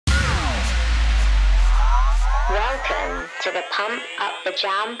Welcome to the Pump Up the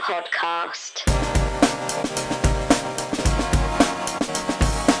Jam podcast.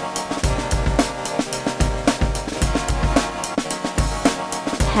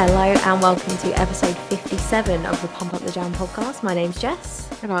 Hello and welcome to episode 57 of the Pump Up the Jam podcast. My name's Jess.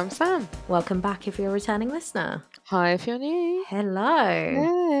 And I'm Sam. Welcome back if you're a returning listener. Hi if you're new. Hello.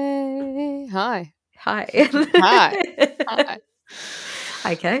 Hey. Hi. Hi. Hi. Hi.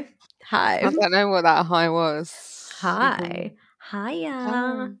 Okay. Hi. I don't know what that hi was. Hi. Hiya.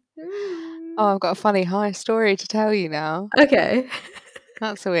 Hi. Oh, I've got a funny hi story to tell you now. Okay.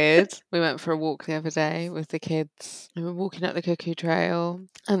 That's weird. We went for a walk the other day with the kids. And we're walking up the Cuckoo Trail.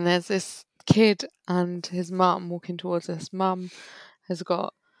 And there's this kid and his mum walking towards us. Mum has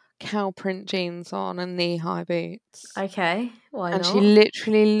got cow print jeans on and knee-high boots. Okay. Why And not? she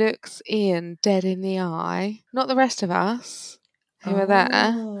literally looks Ian dead in the eye. Not the rest of us who were there.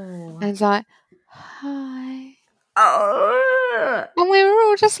 And it's like, hi. Oh. And we were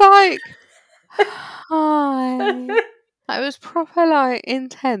all just like, hi. It was proper, like,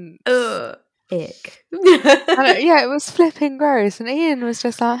 intense. Ick. Yeah, it was flipping gross. And Ian was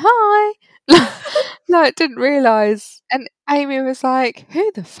just like, hi. Like, didn't realise. And Amy was like, who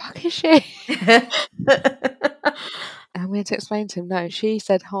the fuck is she? And we had to explain to him, no, she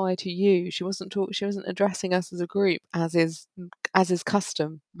said hi to you. She wasn't addressing us as a group, as is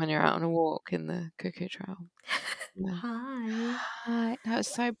custom when you're out on a walk in the Cuckoo Trail. Yeah. Hi. Hi. That was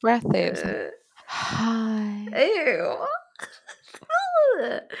so breathy. It was like, hi. Ew.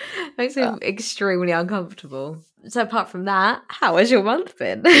 Makes me extremely uncomfortable. So apart from that, how has your month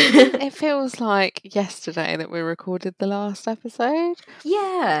been? It feels like yesterday that we recorded the last episode.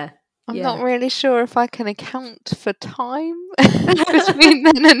 Yeah. I'm not really sure if I can account for time between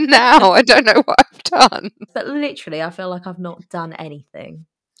then and now. I don't know what I've done. But literally, I feel like I've not done anything.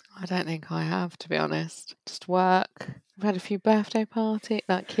 I don't think I have, to be honest. Just work. I've had a few birthday parties,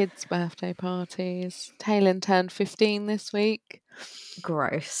 like kids' birthday parties. Taylor turned 15 this week.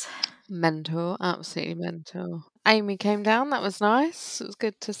 Gross. Mental, absolutely mental. Amy came down, that was nice. It was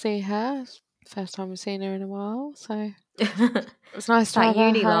good to see her. First time we've seen her in a while, so it was nice to That have her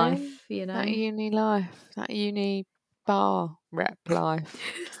uni home. life, you know. That uni life, that uni bar rep life.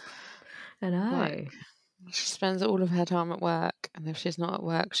 I know. Like, she spends all of her time at work, and if she's not at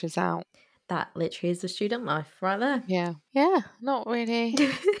work, she's out. That literally is the student life right there. Yeah, not really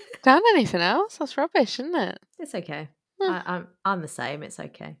done anything else. That's rubbish, isn't it? It's okay. Huh. I'm the same. It's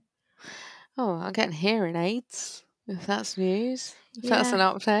okay. Oh, I'm getting hearing aids, if that's news. If that's an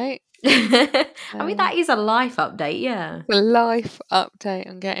update. I mean, that is a life update, yeah. The life update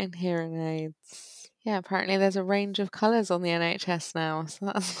on getting hearing aids. Yeah, apparently there's a range of colours on the NHS now, so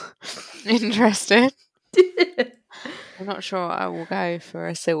that's interesting. I'm not sure I will go for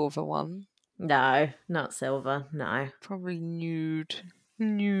a silver one. No, not silver, no. Probably nude.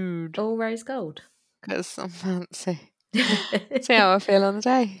 All rose gold. Because I'm fancy. See how I feel on the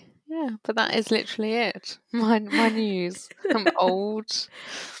day. Yeah, but that is literally it. My news. I'm old.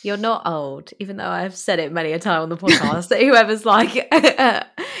 You're not old, even though I've said it many a time on the podcast. That whoever's like,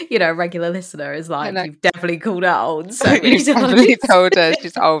 a regular listener is like, you've definitely called her old. So you've definitely told her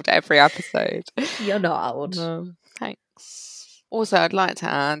she's old every episode. You're not old. Thanks. Also, I'd like to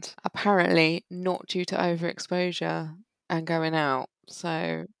add, apparently not due to overexposure and going out.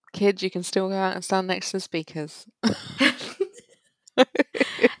 So, kids, you can still go out and stand next to the speakers.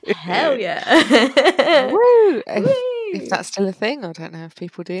 Hell yeah. Woo! If that's still a thing, I don't know if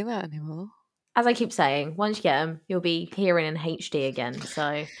people do that anymore. As I keep saying, once you get them, you'll be hearing in HD again.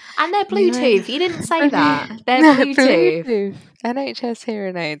 So, and they're Bluetooth. You didn't say that. They're Bluetooth. NHS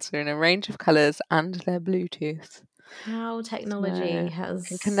hearing aids are in a range of colours and they're Bluetooth. How technology has... I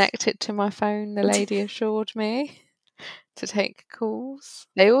can connect it to my phone, the lady assured me, to take calls.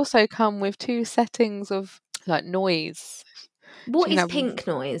 They also come with 2 settings of like noise. What is pink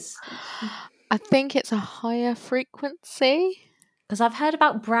noise? I think it's a higher frequency. Because I've heard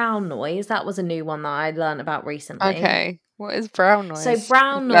about brown noise. That was a new one that I learned about recently. Okay. What is brown noise? So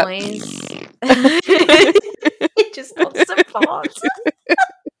brown noise... It just got some parts.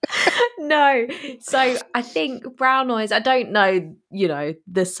 No. So I think brown noise, I don't know,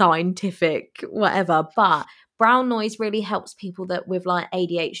 the scientific whatever, but brown noise really helps people that with like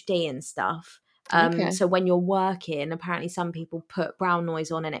ADHD and stuff. So when you're working, apparently some people put brown noise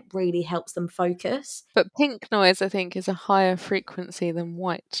on and it really helps them focus. But pink noise, I think, is a higher frequency than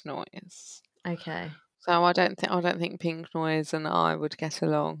white noise. Okay. So I don't think pink noise and I would get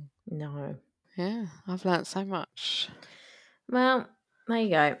along. No. Yeah, I've learnt so much. Well, there you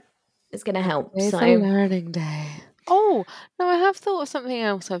go. It's going to help. It's a learning day. Oh, no, I have thought of something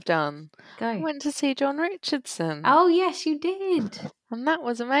else I've done. I Go. went to see John Richardson. Oh, yes, you did. And that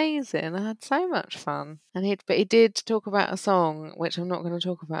was amazing. I had so much fun. But he did talk about a song, which I'm not going to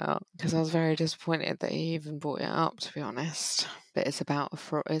talk about because I was very disappointed that he even brought it up, to be honest. But it's about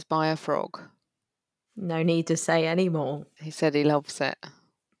it's by a frog. No need to say any more. He said he loves it.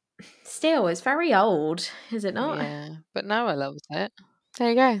 Still, it's very old, is it not? Yeah, but Noah loves it. There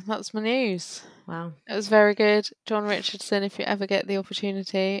you go. That's my news. Wow. It was very good. John Richardson, if you ever get the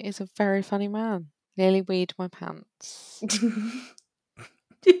opportunity, is a very funny man. Nearly weed my pants. I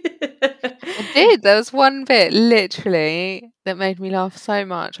did. There was one bit, literally, that made me laugh so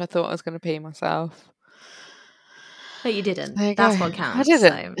much I thought I was going to pee myself. But you didn't. There you That's go. what counts. I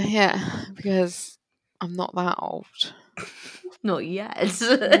didn't. So. Yeah, because I'm not that old. Not yet.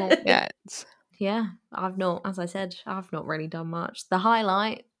 Not yet. Yeah, as I said, I've not really done much. The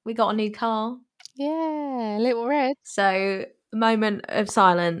highlight, we got a new car. Yeah, Little Red. So, a moment of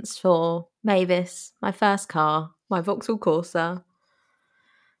silence for Mavis, my first car, my Vauxhall Corsa.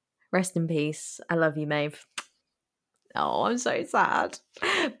 Rest in peace. I love you, Maeve. Oh, I'm so sad.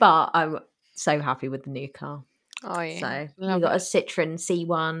 But I'm so happy with the new car. Oh, yeah. So, Love we got a it. Citroen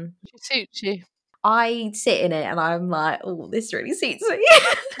C1. It suits you. I sit in it and I'm like, oh, this really suits me.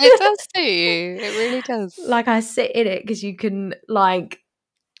 It does suit you. It really does. Like, I sit in it because you can, like,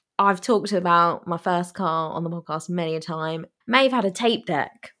 I've talked about my first car on the podcast many a time. Maeve had a tape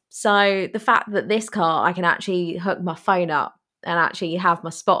deck. So the fact that this car, I can actually hook my phone up and actually have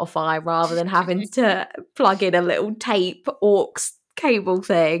my Spotify rather than having to plug in a little tape aux cable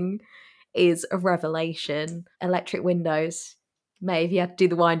thing is a revelation. Electric windows. Maeve, you had to do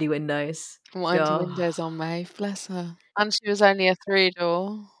the windy windows. Windy Oh. windows on Maeve, bless her. And she was only a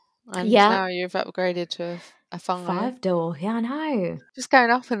 3-door. And Yeah. now you've upgraded to a 5-door. Yeah, I know. Just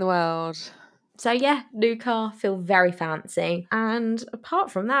going up in the world. So yeah, new car, feel very fancy. And apart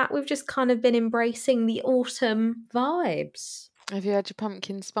from that, we've just kind of been embracing the autumn vibes. Have you had your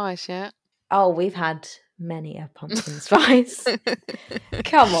pumpkin spice yet? Oh, we've had many a pumpkin spice.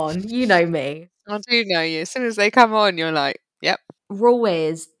 Come on, you know me. I do know you. As soon as they come on, you're like, yep. Rule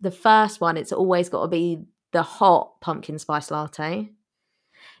is, the first one, it's always got to be the hot pumpkin spice latte.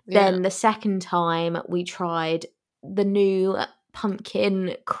 Yeah. Then the second time we tried the new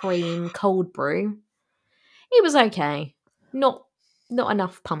pumpkin cream cold brew. It was okay. Not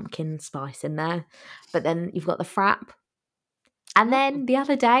enough pumpkin spice in there. But then you've got the frap. And then the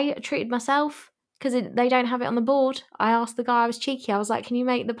other day, I treated myself because they don't have it on the board. I asked the guy, I was cheeky. I was like, can you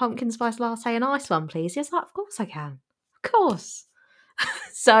make the pumpkin spice latte an ice one, please? He was like, of course I can. Of course.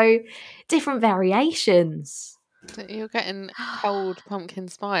 So, different variations. So you're getting cold pumpkin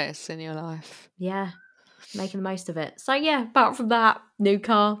spice in your life. Yeah, making the most of it. So, yeah, apart from that, new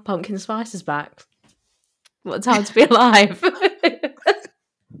car, pumpkin spice is back. What a time to be alive.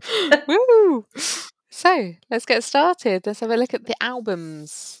 Woo! So, let's get started. Let's have a look at the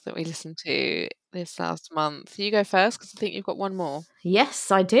albums that we listened to this last month. You go first because I think you've got one more. Yes,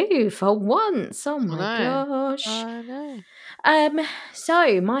 I do, for once. Oh my gosh. I know.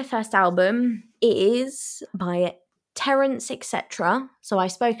 So my first album is by Terence Etc. So I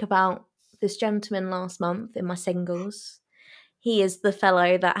spoke about this gentleman last month in my singles. He is the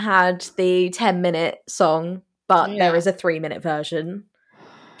fellow that had the 10-minute song, but there is a 3-minute version.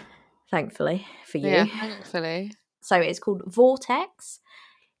 Thankfully for you. Yeah, thankfully. So it's called Vortex.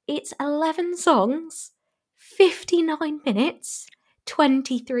 It's 11 songs, 59 minutes,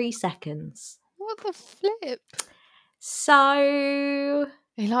 23 seconds. What the flip? So...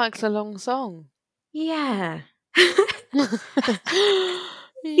 He likes a long song. Yeah.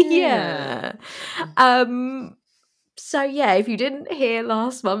 Yeah. So yeah, if you didn't hear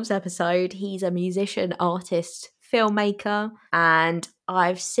last month's episode, he's a musician, artist, filmmaker, and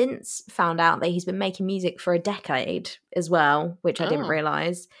I've since found out that he's been making music for a decade as well, which I didn't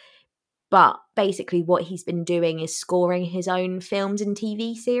realise. But basically what he's been doing is scoring his own films and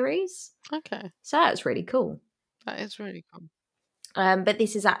TV series. Okay. So that's really cool. That is really cool. But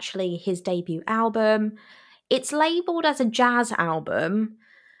this is actually his debut album. It's labelled as a jazz album,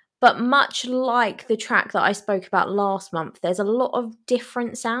 but much like the track that I spoke about last month, there's a lot of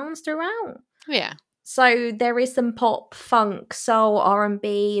different sounds throughout. Yeah. So there is some pop, funk, soul,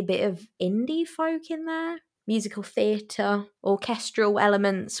 R&B, a bit of indie folk in there, musical theatre, orchestral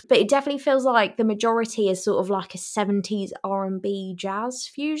elements, but it definitely feels like the majority is sort of like a 70s R&B jazz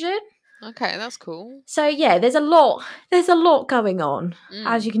fusion. Okay, that's cool. So yeah, there's a lot going on,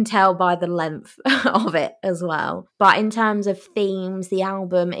 as you can tell by the length of it as well. But in terms of themes, the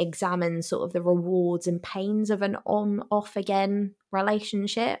album examines sort of the rewards and pains of an on-off again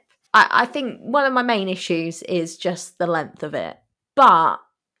relationship. I think one of my main issues is just the length of it. But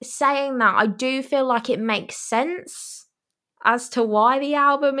saying that, I do feel like it makes sense as to why the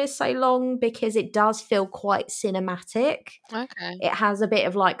album is so long, because it does feel quite cinematic. Okay. It has a bit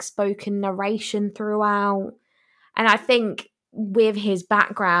of like spoken narration throughout. And I think with his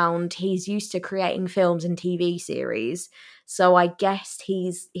background, he's used to creating films and TV series. So I guess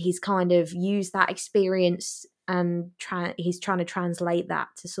he's kind of used that experience and he's trying to translate that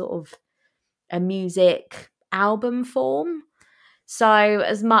to sort of a music album form. So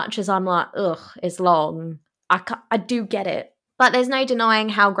as much as I'm like, ugh, it's long, I do get it. But there's no denying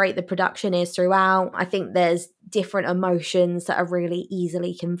how great the production is throughout. I think there's different emotions that are really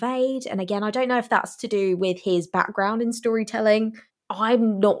easily conveyed. And again, I don't know if that's to do with his background in storytelling.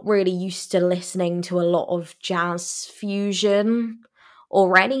 I'm not really used to listening to a lot of jazz fusion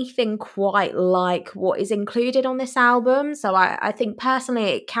or anything quite like what is included on this album. So I think personally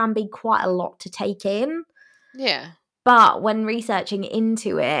it can be quite a lot to take in. Yeah. But when researching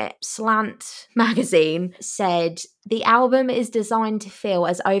into it, Slant magazine said the album is designed to feel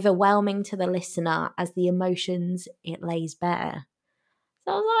as overwhelming to the listener as the emotions it lays bare.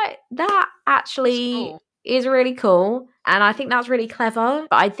 So I was like, that actually is really cool. And I think that's really clever.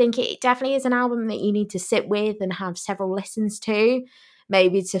 But I think it definitely is an album that you need to sit with and have several listens to,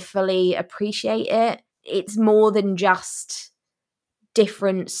 maybe to fully appreciate it. It's more than just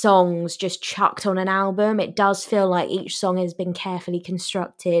different songs just chucked on an album. It does feel like each song has been carefully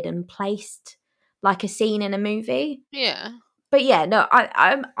constructed and placed like a scene in a movie. Yeah. But yeah, no,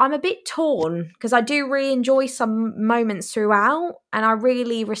 I'm a bit torn because I do really enjoy some moments throughout, and I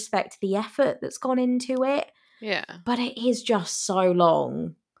really respect the effort that's gone into it. Yeah. But it is just so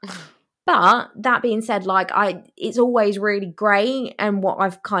long. But that being said, like it's always really great, and what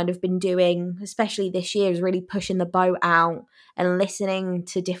I've kind of been doing, especially this year, is really pushing the boat out and listening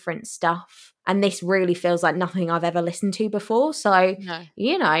to different stuff. And this really feels like nothing I've ever listened to before. So, No.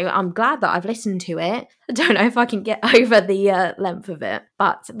 you know, I'm glad that I've listened to it. I don't know if I can get over the length of it.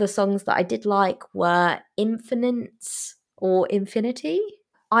 But the songs that I did like were Infinite or Infinity,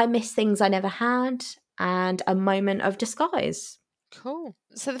 I Miss Things I Never Had, and A Moment of Disguise. Cool.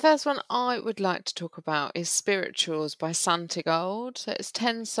 So the first one I would like to talk about is Spirituals by Santigold. So it's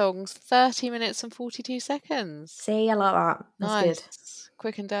 10 songs, 30 minutes and 42 seconds. See, I like that. That's Nice. good.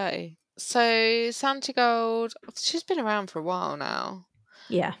 Quick and dirty. So Santigold, she's been around for a while now.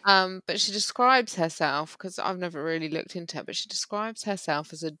 Yeah. But she describes herself, because I've never really looked into her, but she describes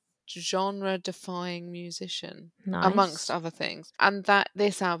herself as a genre-defying musician, amongst Nice. other things. And that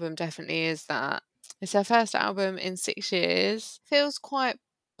this album definitely is that. It's her first album in 6 years. Feels quite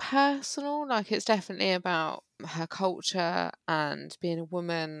personal, like it's definitely about her culture and being a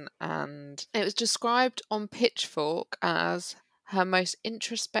woman. And it was described on Pitchfork as her most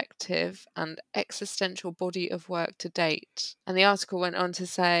introspective and existential body of work to date. And the article went on to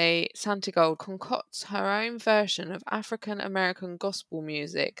say Santigold concocts her own version of African American gospel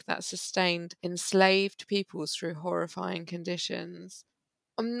music that sustained enslaved peoples through horrifying conditions.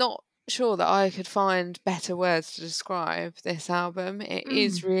 I'm not sure that I could find better words to describe this album. It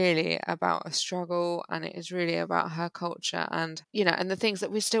is really about a struggle, and it is really about her culture, and and the things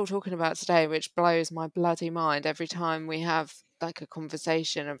that we're still talking about today, which blows my bloody mind every time we have like a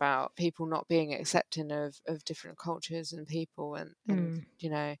conversation about people not being accepting of different cultures and people, and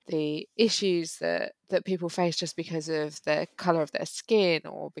the issues that people face just because of the color of their skin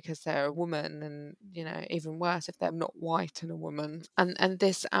or because they're a woman, and even worse if they're not white and a woman. And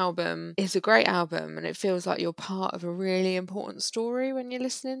this album is a great album, and it feels like you're part of a really important story when you're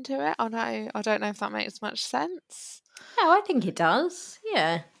listening to it. I don't know if that makes much sense. Oh, I think it does.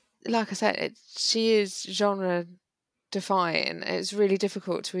 Yeah. Like I said, she is genre defying. It's really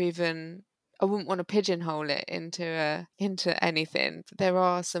difficult to even, I wouldn't want to pigeonhole it into anything. But there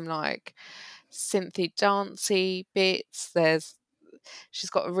are some like synthy dancey bits. She's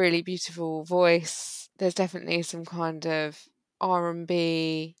got a really beautiful voice. There's definitely some kind of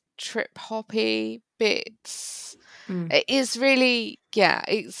R&B trip hoppy bits. It is really,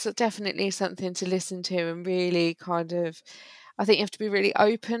 it's definitely something to listen to and really kind of, I think you have to be really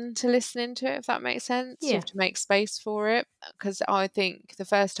open to listening to it, if that makes sense. Yeah. You have to make space for it, because I think the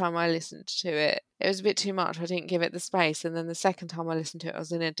first time I listened to it, it was a bit too much. I didn't give it the space. And then the second time I listened to it, I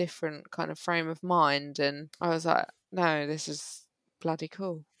was in a different kind of frame of mind. And I was like, no, this is bloody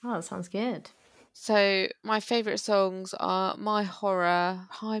cool. Oh, that sounds good. So my favourite songs are My Horror,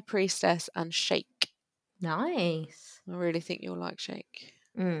 High Priestess, and Shake. Nice. I really think you'll like Shake.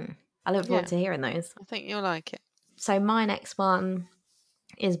 I look forward to hearing those. I think you'll like it. So my next one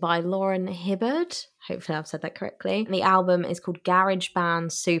is by Lauren Hibbard. Hopefully I've said that correctly. And the album is called Garage Band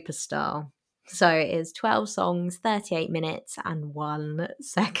Superstar. So it is 12 songs, 38 minutes and 1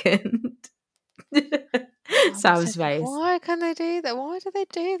 second. Sam's face. Why can they do that? Why do they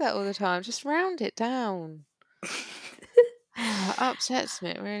do that all the time? Just round it down. It upsets me.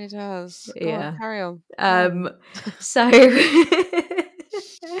 It really does. Go on, carry on. So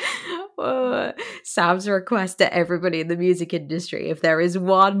Sam's request to everybody in the music industry: if there is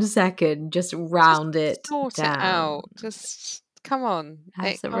 1 second, just round it sort down. it out. Just come on. Have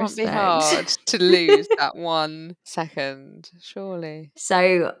it some can't be respect. hard to lose that 1 second, surely.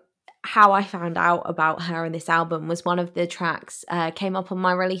 So how I found out about her and this album was one of the tracks came up on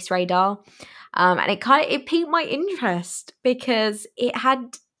my release radar, and it piqued my interest because it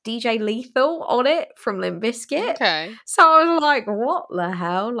had DJ Lethal on it from Limp Bizkit. Okay. So I was like, what the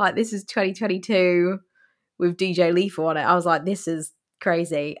hell? Like, this is 2022 with DJ Lethal on it. I was like, this is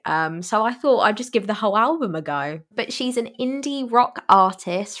crazy. So I thought I'd just give the whole album a go. But she's an indie rock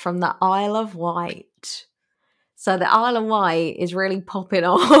artist from the Isle of Wight. So the Isle of Wight is really popping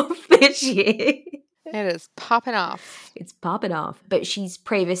off this year. It is popping off. It's popping off. But she's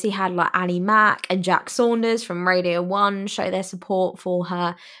previously had like Annie Mac and Jack Saunders from Radio 1 show their support for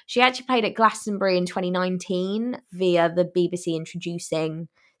her. She actually played at Glastonbury in 2019 via the BBC Introducing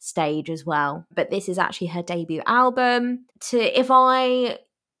stage as well. But this is actually her debut album. If I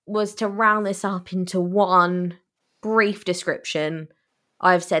was to round this up into one brief description,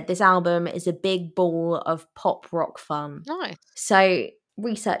 I've said this album is a big ball of pop rock fun. Nice. So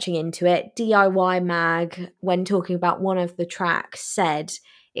researching into it, DIY Mag, when talking about one of the tracks, said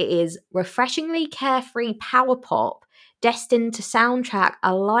it is refreshingly carefree power pop destined to soundtrack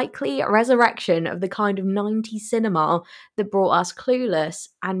a likely resurrection of the kind of 90s cinema that brought us Clueless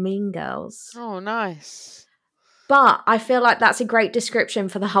and Mean Girls. Oh, nice. But I feel like that's a great description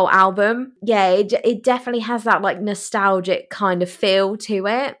for the whole album. Yeah, it definitely has that like nostalgic kind of feel to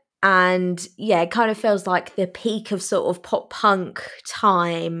it. And yeah, it kind of feels like the peak of sort of pop punk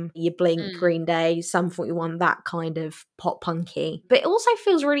time. You Blink, Green Day, Sum 41, that kind of pop punky. But it also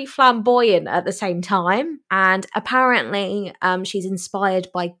feels really flamboyant at the same time. And apparently she's inspired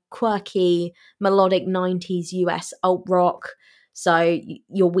by quirky, melodic 90s US alt rock. So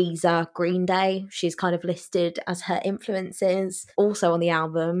your Weezer, Green Day, she's kind of listed as her influences. Also on the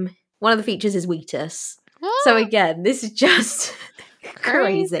album, one of the features is Wheatus. So again, this is just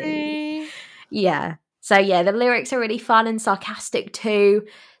crazy. Yeah. So yeah, the lyrics are really fun and sarcastic too.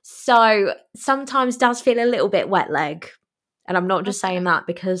 So sometimes does feel a little bit wet leg. And I'm not just saying that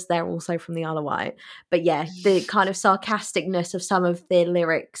because they're also from the Isle of Wight. But yeah, the kind of sarcasticness of some of the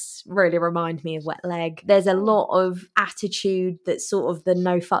lyrics really remind me of Wet Leg. There's a lot of attitude that's sort of the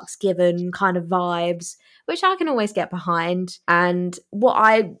no fucks given kind of vibes, which I can always get behind. And what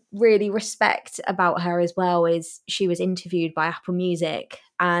I really respect about her as well is she was interviewed by Apple Music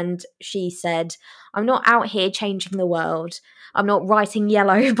and she said, "I'm not out here changing the world. I'm not writing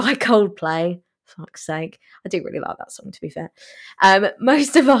Yellow by Coldplay." Fuck's sake. I do really like that song, to be fair.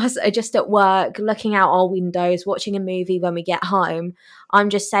 Most of us are just at work, looking out our windows, watching a movie when we get home. I'm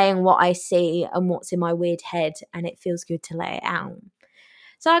just saying what I see and what's in my weird head, and it feels good to let it out.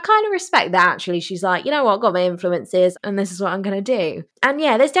 So I kind of respect that, actually. She's like, you know what, I've got my influences, and this is what I'm going to do. And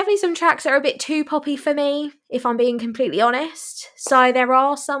yeah, there's definitely some tracks that are a bit too poppy for me, if I'm being completely honest. So there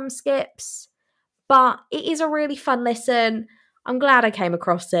are some skips, but it is a really fun listen. I'm glad I came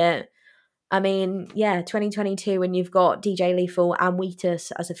across it. I mean, yeah, 2022 when you've got DJ Lethal and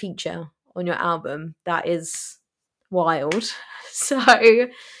Wheatus as a feature on your album, that is wild. So,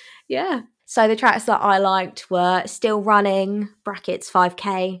 yeah. So the tracks that I liked were Still Running, brackets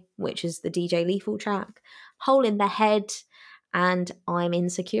 5K, which is the DJ Lethal track, Hole in the Head, and I'm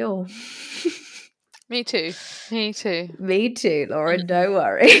Insecure. Me too. Me too, Lauren, don't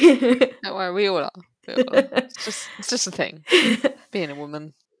worry. Don't worry, we all are. It's just a thing. Being a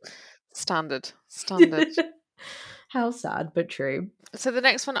woman. Standard. How sad, but true. So the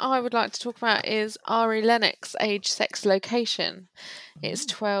next one I would like to talk about is Ari Lennox, Age, Sex, Location. It's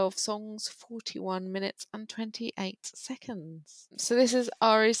 12 songs, 41 minutes and 28 seconds. So this is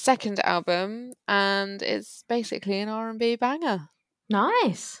Ari's second album and it's basically an R&B banger.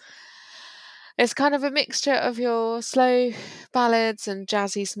 Nice. It's kind of a mixture of your slow ballads and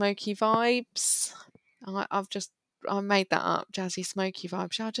jazzy, smoky vibes. I made that up, jazzy, smoky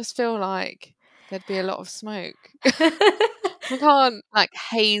vibes. I just feel like there'd be a lot of smoke. I can't, like,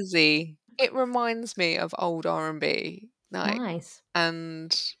 hazy. It reminds me of old R&B. Nice.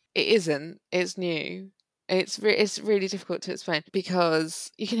 And it isn't. It's new. It's really difficult to explain because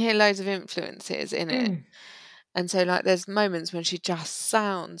you can hear loads of influences in it. And so like there's moments when she just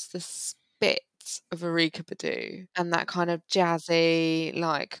sounds the spit of Erykah Badu and that kind of jazzy,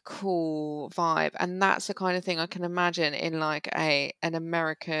 like cool vibe. And that's the kind of thing I can imagine in like an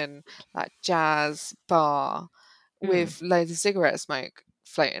American like jazz bar with loads of cigarette smoke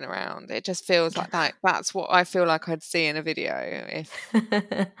floating around. It just feels like that. That's what I feel like I'd see in a video if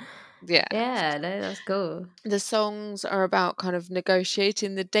yeah. Yeah, no, that's cool. The songs are about kind of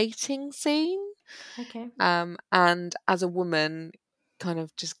negotiating the dating scene. Okay. And as a woman, kind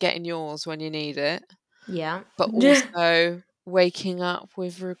of just getting yours when you need it. Yeah. But also waking up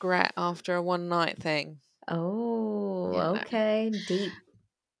with regret after a one night thing. Oh, You know. okay. Deep.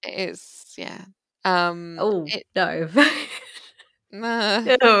 It is, yeah. Oh, no.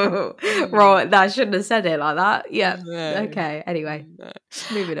 Nah. Oh, right, I shouldn't have said it like that. Yeah. No. Okay. Anyway, No.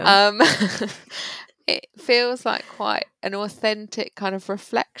 moving on. It feels like quite an authentic kind of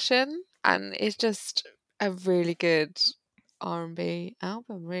reflection, and it's just a really good R&B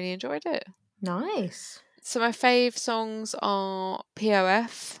album. Really enjoyed it. Nice. So my fave songs are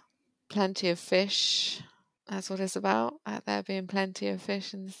POF, Plenty of Fish. That's what it's about. There being plenty of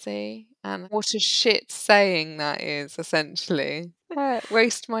fish in the sea. And what a shit saying that is, essentially.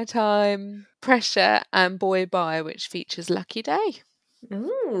 Waste My Time, Pressure, and Boy Bye, which features Lucky Day.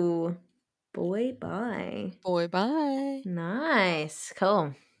 Ooh. Boy Bye. Boy Bye. Nice.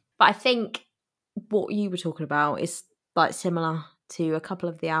 Cool. But I think what you were talking about is like similar to a couple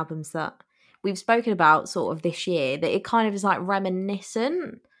of the albums that we've spoken about sort of this year, that it kind of is like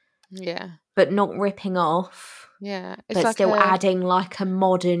reminiscent. Yeah. But not ripping off. Yeah. It's but like still adding like a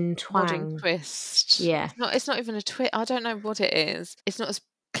modern twang. Modern twist. Yeah. It's not even a twist. I don't know what it is. It's not as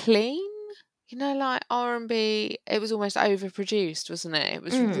clean. You know, like R&B, it was almost overproduced, wasn't it? It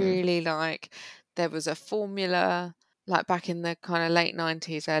was really like there was a formula, like back in the kind of late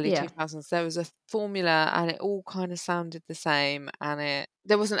 90s, early 2000s, there was a formula and it all kind of sounded the same and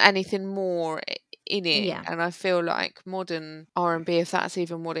there wasn't anything more in it. Yeah. And I feel like modern R&B, if that's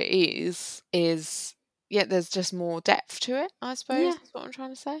even what it is there's just more depth to it, I suppose, is what I'm trying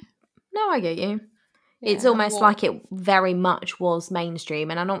to say. No, I get you. Yeah, it's almost like it very much was mainstream,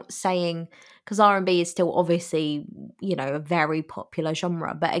 and I'm not saying because R&B is still obviously, you know, a very popular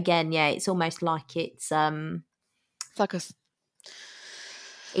genre, but again, yeah, it's almost like it's like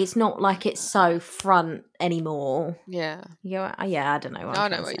it's not like it's so front anymore. Yeah. Yeah, I don't know. I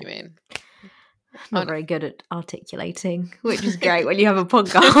know what you mean. Not very good at articulating, which is great when you have a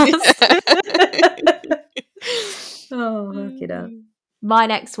podcast. Oh, look it up. My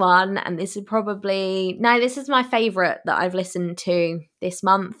next one, and this is this is my favourite that I've listened to this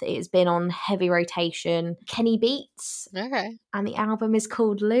month. It's been on heavy rotation. Kenny Beats. Okay. And the album is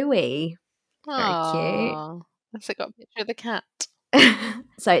called Louie. Very cute. Has it got a picture of the cat?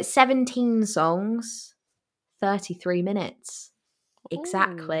 So it's 17 songs, 33 minutes.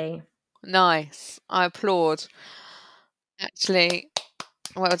 Exactly. Ooh. Nice. I applaud. Actually,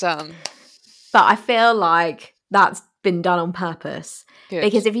 well done. But I feel like that's been done on purpose. Good.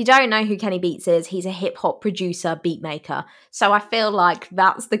 Because if you don't know who Kenny Beats is, he's a hip hop producer, beat maker. So I feel like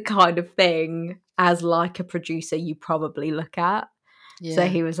that's the kind of thing as like a producer you probably look at. Yeah. So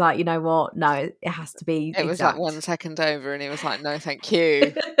he was like, you know what? No, it has to be It was like 1 second over and he was like, no, thank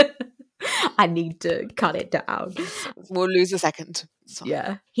you. I need to cut it down. We'll lose a second. Sorry.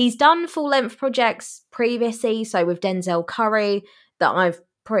 Yeah. He's done full-length projects previously, so with Denzel Curry that I've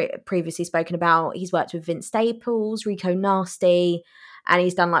previously spoken about. He's worked with Vince Staples, Rico Nasty, and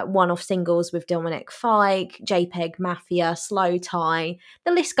he's done like one-off singles with Dominic Fike, JPEG Mafia, Slow Tie.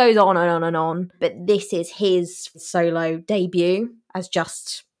 The list goes on and on and on. But this is his solo debut as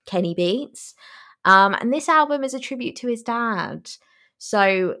just Kenny Beats. And this album is a tribute to his dad.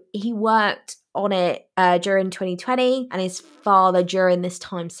 So he worked on it during 2020, and his father during this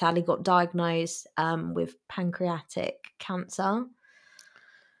time sadly got diagnosed with pancreatic cancer.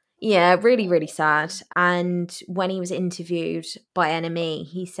 Yeah, really, really sad. And when he was interviewed by NME,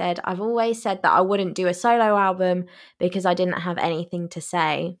 he said, "I've always said that I wouldn't do a solo album because I didn't have anything to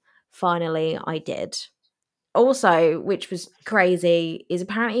say. Finally, I did." Also, which was crazy, is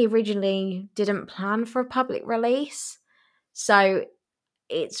apparently originally didn't plan for a public release. So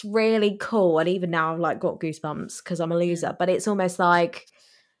it's really cool. And even now I've like got goosebumps because I'm a loser. But it's almost like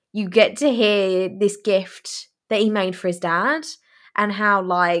you get to hear this gift that he made for his dad and how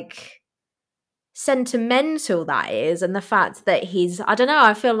like sentimental that is, and the fact that I don't know,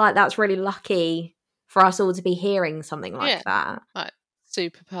 I feel like that's really lucky for us all to be hearing something like that. Like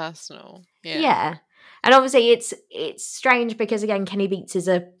super personal. Yeah. And obviously it's strange because again, Kenny Beats is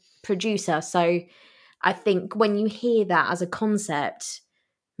a producer, so I think when you hear that as a concept,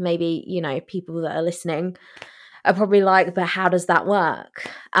 maybe, you know, people that are listening are probably like, but how does that work?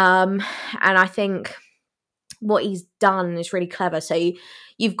 And I think what he's done is really clever. So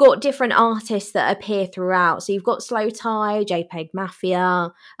you've got different artists that appear throughout. So you've got Slow Tie, JPEG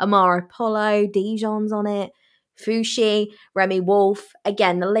Mafia, Amara Polo, Dijon's on it, Fushi, Remy Wolf.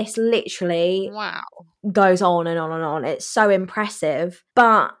 Again, the list literally Wow. goes on and on and on. It's so impressive.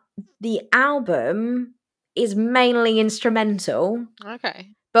 But the album is mainly instrumental. Okay.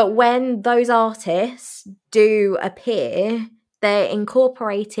 But when those artists do appear, they're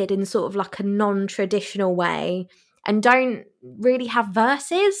incorporated in sort of like a non-traditional way and don't really have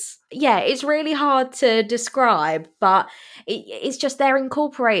verses. Yeah, it's really hard to describe, but it's just they're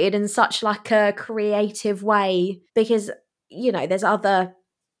incorporated in such like a creative way because, you know, there's other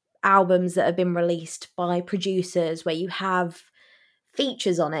albums that have been released by producers where you have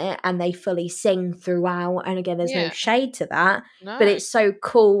features on it and they fully sing throughout, and again there's no Yeah. shade to that, No. but it's so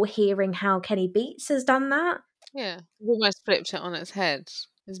cool hearing how Kenny Beats has done that. Yeah. He's almost flipped it on its head.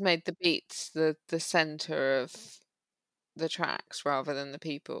 He's made the beats the center of the tracks rather than the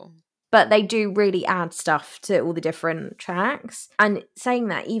people. But they do really add stuff to all the different tracks, and saying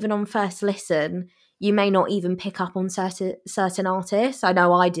that, even on first listen you may not even pick up on certain artists. I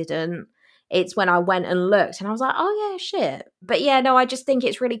know I didn't. It's when I went and looked and I was like, oh yeah, shit. But yeah, no, I just think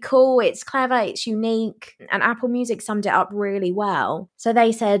it's really cool. It's clever. It's unique. And Apple Music summed it up really well. So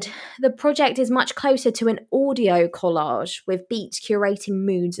they said, the project is much closer to an audio collage with Beats curating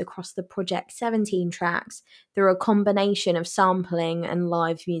moods across the project's 17 tracks through a combination of sampling and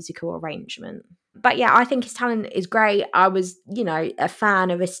live musical arrangement. But yeah, I think his talent is great. I was, you know, a fan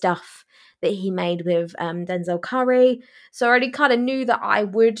of his stuff that he made with Denzel Curry. So I already kind of knew that I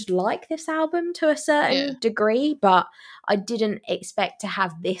would like this album to a certain degree, but I didn't expect to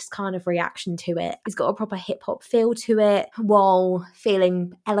have this kind of reaction to it. It's got a proper hip-hop feel to it while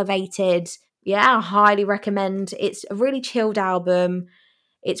feeling elevated. Yeah, I highly recommend. It's a really chilled album.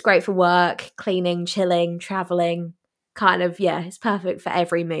 It's great for work, cleaning, chilling, traveling. Kind of, yeah, it's perfect for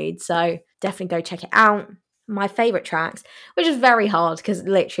every mood. So definitely go check it out. My favourite tracks, which is very hard because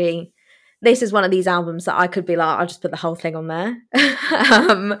literally this is one of these albums that I could be like, I'll just put the whole thing on there.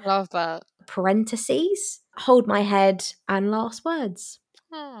 Love that. Parentheses, Hold My Head, and Last Words.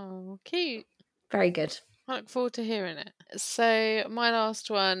 Oh, cute. Very good. I look forward to hearing it. So my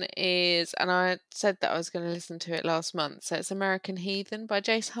last one is, and I said that I was going to listen to it last month, so it's American Heathen by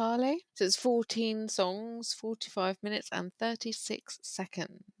Jace Harley. So it's 14 songs, 45 minutes and 36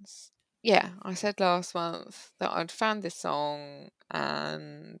 seconds. Yeah, I said last month that I'd found this song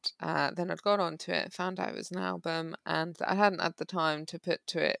and then I'd got onto it, found out it was an album, and I hadn't had the time to put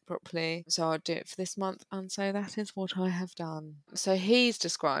to it properly, so I'd do it for this month, and so that is what I have done. So he's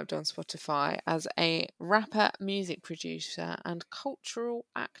described on Spotify as a rapper, music producer, and cultural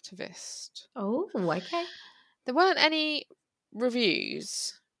activist. Oh, okay. There weren't any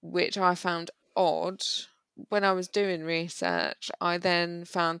reviews, which I found odd. When I was doing research, I then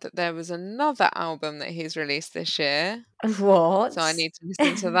found that there was another album that he's released this year. What? So I need to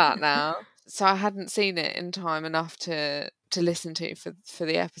listen to that now. So I hadn't seen it in time enough to listen to for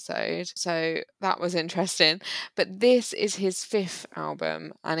the episode. So that was interesting. But this is his 5th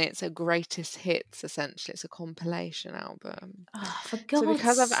album and it's a greatest hits, essentially. It's a compilation album. Oh, for God's So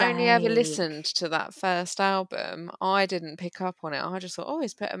because I've only ever sake. listened to that first album, I didn't pick up on it. I just thought, oh,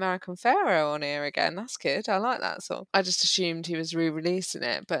 he's put American Pharaoh on here again. That's good. I like that song. I just assumed he was re-releasing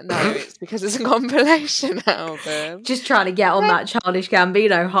it, but no, it's because it's a compilation album. Just trying to get on that Childish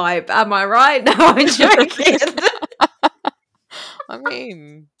Gambino hype. Am I right? No, I'm joking. I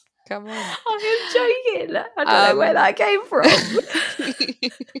mean, come on. I'm joking. I don't know where that came from.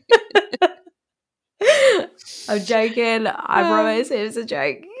 I'm joking. I promise it was a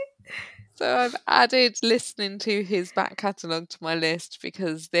joke. So I've added listening to his back catalogue to my list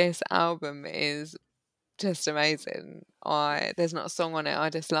because this album is just amazing. There's not a song on it I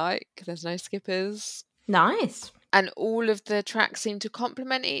dislike. There's no skippers. Nice. And all of the tracks seem to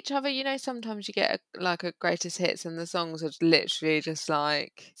complement each other. You know, sometimes you get a greatest hits and the songs are literally just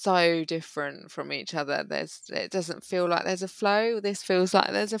like so different from each other. It doesn't feel like there's a flow. This feels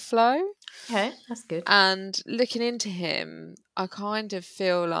like there's a flow. Okay, that's good. And looking into him, I kind of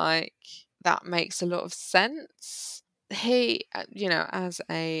feel like that makes a lot of sense. He, you know, as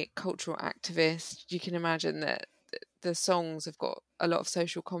a cultural activist, you can imagine that the songs have got a lot of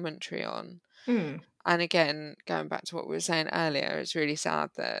social commentary on. And again, going back to what we were saying earlier, it's really sad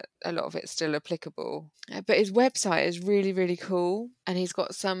that a lot of it's still applicable. But his website is really, really cool. And he's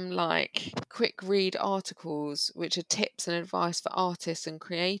got some like quick read articles, which are tips and advice for artists and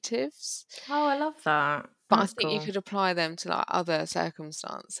creatives. Oh, I love that. But I think you could apply them to like other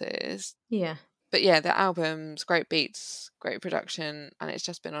circumstances. Yeah. But yeah, the album's great beats, great production, and it's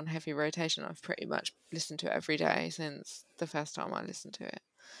just been on heavy rotation. I've pretty much listened to it every day since the first time I listened to it.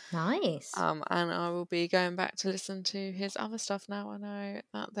 Nice. And I will be going back to listen to his other stuff now. I know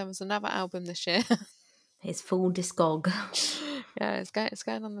that there was another album this year. His full discog. Yeah, it's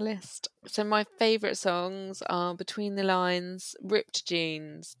going on the list. So my favourite songs are Between the Lines, Ripped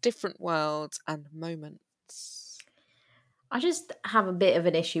Jeans, Different Worlds, and Moments. I just have a bit of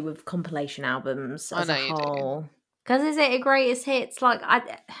an issue with compilation albums I as know a you do. whole. Because is it a greatest hits? Like,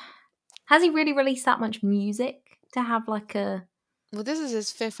 has he really released that much music to have like a... Well, this is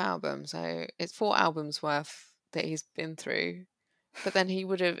his 5th album, so it's 4 albums worth that he's been through. But then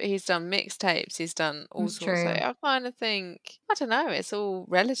he's done mixtapes, he's done all That's sorts. So true. I kind of think, I don't know, it's all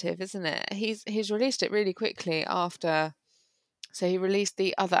relative, isn't it? He's released it really quickly after. So he released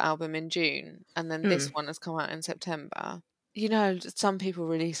the other album in June, and then this one has come out in September. You know, some people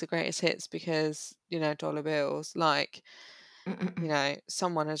release the greatest hits because, you know, dollar bills. Like, you know,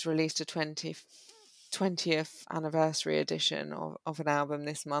 someone has released a 20th anniversary edition of an album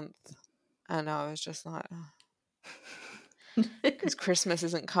this month. And I was just like, because Christmas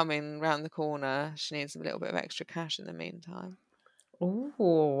isn't coming round the corner. She needs a little bit of extra cash in the meantime.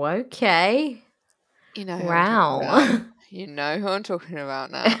 Oh, okay. You know who Wow. I'm talking about. You know who I'm talking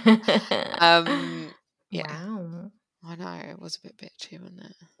about now. Yeah. Wow. I know, it was a bit bitchy, wasn't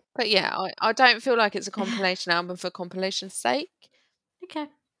it? But yeah, I don't feel like it's a compilation album for compilation's sake. Okay.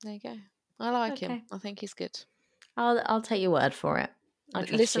 There you go. I like him. Okay. I think he's good. I'll take your word for it. I'll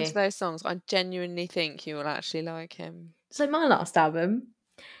trust Listen you. to those songs. I genuinely think you will actually like him. So my last album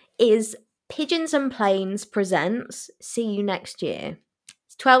is Pigeons and Planes presents See You Next Year.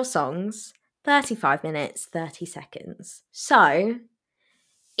 It's 12 songs, 35 minutes, 30 seconds. So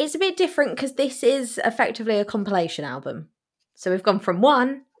it's a bit different because this is effectively a compilation album. So we've gone from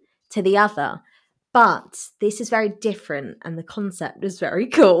one to the other. But this is very different and the concept is very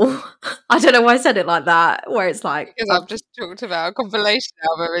cool. I don't know why I said it like that, where it's like... Because I've just talked about a compilation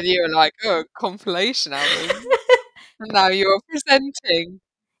album and you were like, oh, compilation album. And now you're presenting.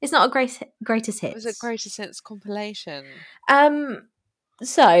 It's not a greatest hits. It was a greatest hits compilation.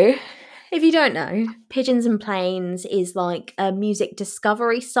 So, if you don't know, Pigeons and Planes is like a music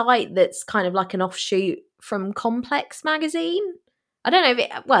discovery site that's kind of like an offshoot from Complex magazine. I don't know if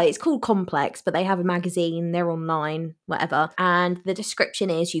it's called Complex, but they have a magazine, they're online, whatever. And the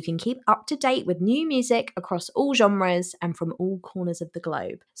description is you can keep up to date with new music across all genres and from all corners of the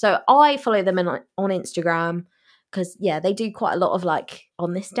globe. So I follow them on Instagram because, yeah, they do quite a lot of like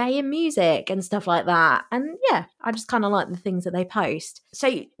on this day in music and stuff like that. And yeah, I just kind of like the things that they post.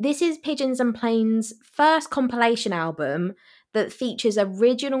 So this is Pigeons and Planes' first compilation album that features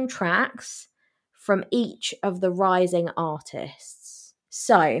original tracks from each of the rising artists.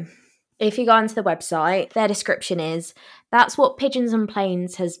 So, if you go onto the website, their description is, that's what Pigeons and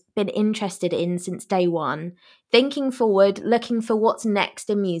Planes has been interested in since day one, thinking forward, looking for what's next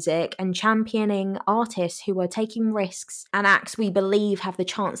in music, and championing artists who are taking risks and acts we believe have the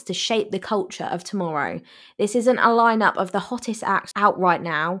chance to shape the culture of tomorrow. This isn't a lineup of the hottest acts out right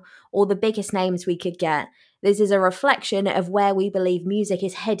now, or the biggest names we could get. This is a reflection of where we believe music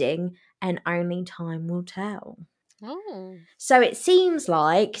is heading, and only time will tell. Oh. So it seems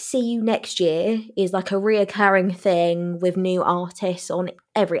like See You Next Year is like a reoccurring thing with new artists on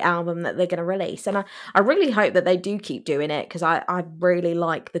every album that they're going to release. And I really hope that they do keep doing it because I really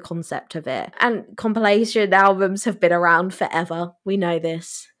like the concept of it. And compilation albums have been around forever. We know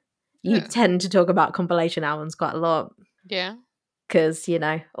this. You tend to talk about compilation albums quite a lot. Yeah. Because, you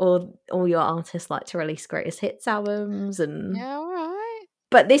know, all your artists like to release greatest hits albums. And yeah, all right.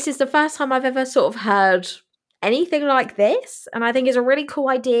 But this is the first time I've ever sort of heard anything like this, and I think it's a really cool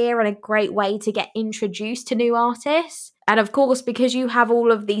idea and a great way to get introduced to new artists. And of course, because you have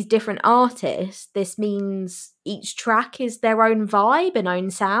all of these different artists, this means each track is their own vibe and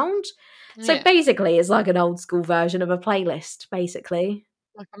own sound. So basically it's like an old school version of a playlist, basically.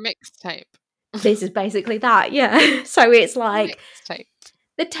 Like a mixtape. This is basically that, yeah. So it's like mixtape.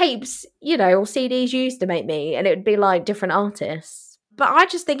 The tapes, you know, or CDs used to make me, and it would be like different artists. But I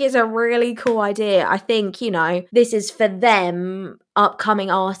just think it's a really cool idea. I think, you know, this is for them, upcoming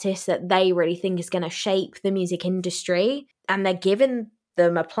artists that they really think is going to shape the music industry. And they're giving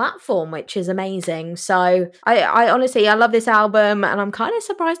them a platform, which is amazing. So I honestly, I love this album. And I'm kind of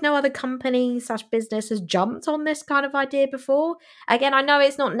surprised no other company/business has jumped on this kind of idea before. Again, I know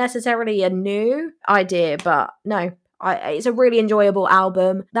it's not necessarily a new idea, but no. It's a really enjoyable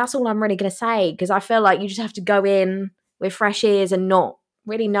album. That's all I'm really going to say, because I feel like you just have to go in with fresh ears and not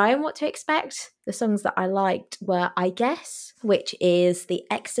really knowing what to expect. The songs that I liked were I Guess, which is the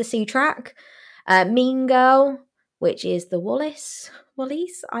Ecstasy track. Mean Girl, which is the Wallis,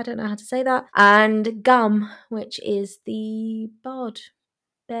 I don't know how to say that, and Gum, which is the Bard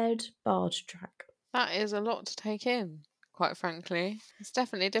track. That is a lot to take in, quite frankly. It's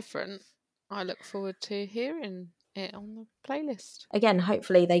definitely different. I look forward to hearing it on the playlist. Again,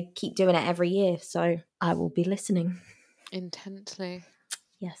 hopefully they keep doing it every year, so I will be listening. Intently.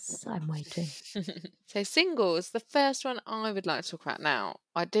 Yes, I'm waiting. So singles, the first one I would like to talk about now.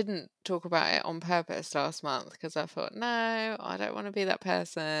 I didn't talk about it on purpose last month because I thought, no, I don't want to be that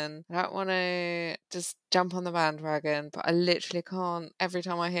person. I don't want to just jump on the bandwagon, but I literally can't. Every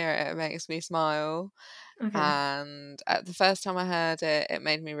time I hear it, it makes me smile. Okay. And the first time I heard it, it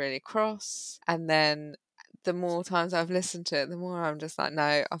made me really cross. And then the more times I've listened to it, the more I'm just like, no,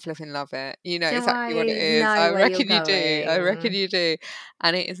 I flipping love it. You know exactly what it is. know I where reckon you're you do. I reckon going. you do.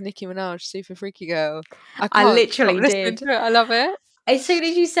 And it is Nicki Minaj, Super Freaky Girl. I I can't literally stop listening did. to it. I love it. As soon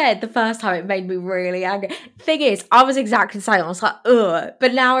as you said the first time, it made me really angry. Thing is, I was exactly the same. I was like, ugh.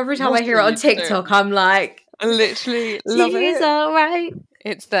 But now every time I hear it on TikTok, I'm like, I literally love she's it. all right.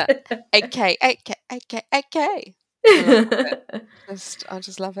 It's the AK. I love it. I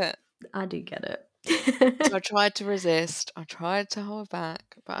just love it. I do get it. So I tried to resist. I tried to hold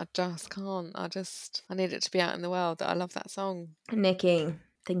back, but I just can't. I need it to be out in the world that I love that song. Nicki,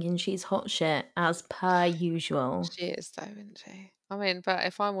 thinking she's hot shit as per usual. She is though, isn't she? I mean, but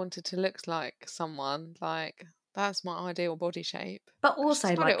if I wanted to look like someone, like that's my ideal body shape. But also,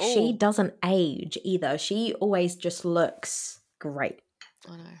 She's got like, it she all. doesn't age either. She always just looks great.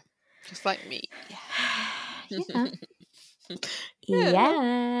 I know. Just like me. Yeah. Yeah.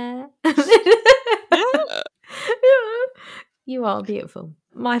 Yeah. You are beautiful.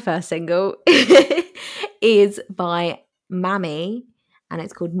 My first single is by Mammy, and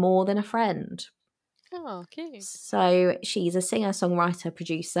it's called More Than a Friend. Oh, cute. So she's a singer, songwriter,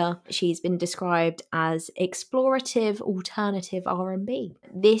 producer. She's been described as explorative alternative R&B.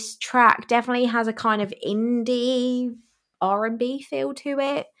 This track definitely has a kind of indie R&B feel to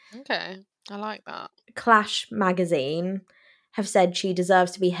it. Okay, I like that. Clash magazine have said she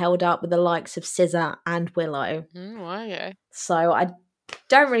deserves to be held up with the likes of SZA and Willow. Okay. So I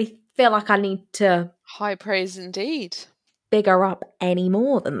don't really feel like I need to High praise indeed. big her up any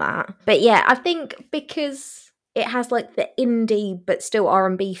more than that. But yeah, I think because it has like the indie but still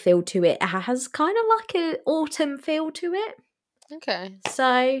R&B feel to it, it has kind of like an autumn feel to it. Okay.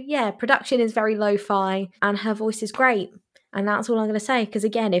 So yeah, production is very lo-fi and her voice is great. And that's all I'm going to say. Because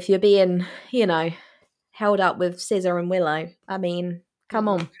again, if you're being, held up with SZA and Willow, I mean, come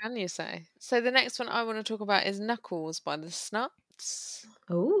What on. can you say? So the next one I want to talk about is Knuckles by the Snuts.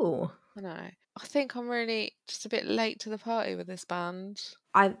 Ooh. I know. I think I'm really just a bit late to the party with this band.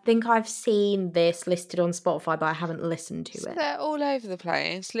 I think I've seen this listed on Spotify, but I haven't listened to it. They're all over the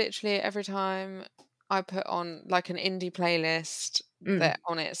place. Literally every time I put on like an indie playlist, they're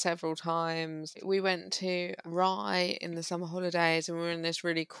on it several times. We went to Rye in the summer holidays and we were in this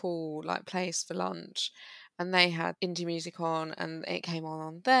really cool like place for lunch. And they had indie music on and it came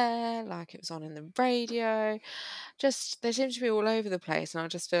on there, like it was on in the radio. Just, they seem to be all over the place and I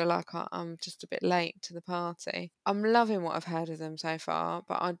just feel like I'm just a bit late to the party. I'm loving what I've heard of them so far,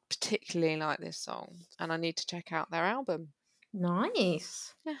 but I particularly like this song and I need to check out their album.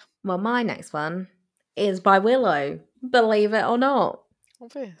 Nice. Yeah. Well, my next one is by Willow, believe it or not.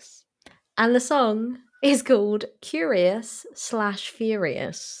 Obvious. And the song is called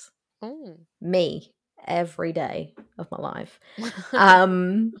Curious/Furious. Oh. Me. Every day of my life.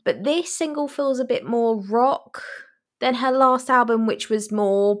 But this single feels a bit more rock than her last album, which was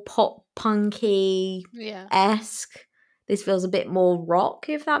more pop punky-esque. This feels a bit more rock,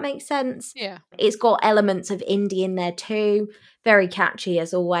 if that makes sense. Yeah. It's got elements of indie in there too. Very catchy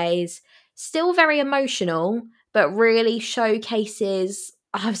as always. Still very emotional, but really showcases,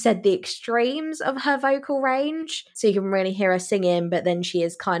 I've said, the extremes of her vocal range. So you can really hear her singing, but then she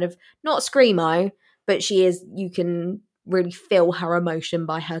is kind of not screamo, but you can really feel her emotion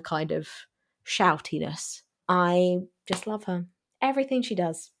by her kind of shoutiness. I just love her. Everything she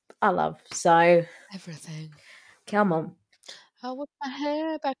does, I love. So, everything. Come on. I whip my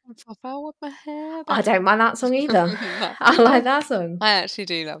hair back and forth. I whip my hair back. I don't mind that song either. I like that song. I actually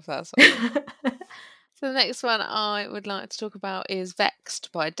do love that song. So the next one I would like to talk about is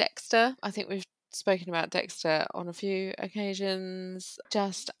Vexed by Dexter. I think we've spoken about Dexter on a few occasions.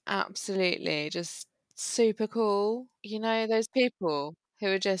 Just absolutely, just super cool. You know, those people who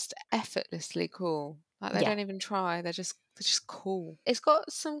are just effortlessly cool. Like they don't even try. They're just cool. It's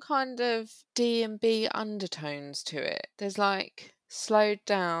got some kind of D&B undertones to it. There's like slowed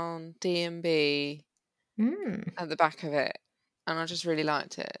down D&B at the back of it. and I just really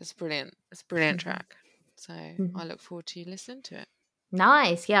liked it. It's brilliant. It's a brilliant track. So I look forward to you listening to it.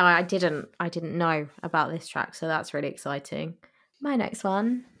 Nice. Yeah, I didn't know about this track, so that's really exciting. My next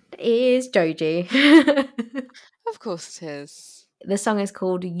one is Joji. Of course it is. The song is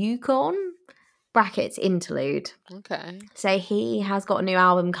called Yukon (brackets interlude). Okay. So he has got a new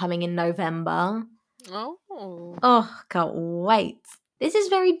album coming in November. Oh, can't wait. This is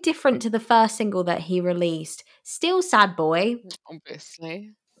very different to the first single that he released. Still sad boy,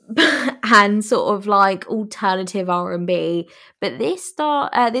 obviously. and sort of like alternative R&B. But this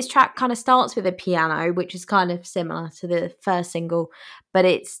track kind of starts with a piano, which is kind of similar to the first single, but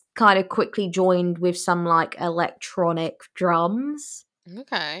it's kind of quickly joined with some like electronic drums.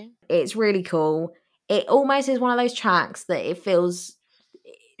 Okay. It's really cool. It almost is one of those tracks that it feels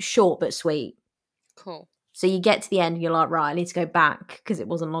short but sweet. Cool. So you get to the end and you're like, right, I need to go back because it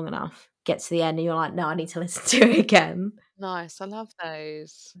wasn't long enough. Get to the end and you're like, no, I need to listen to it again. Nice. I love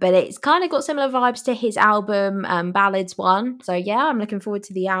those. But it's kind of got similar vibes to his album Ballads one. So yeah, I'm looking forward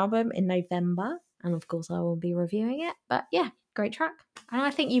to the album in November. And of course I will be reviewing it. But yeah, great track. And I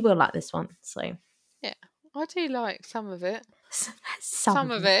think you will like this one. So yeah, I do like some of it.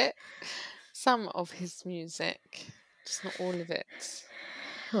 Some of it. Some of his music. Just not all of it.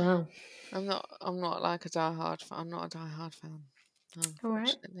 Wow. I'm not like a diehard fan. I'm not a diehard fan,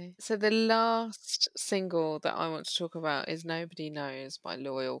 unfortunately. Right. So the last single that I want to talk about is Nobody Knows by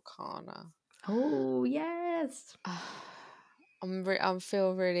Loyal Kana. Oh, yes. I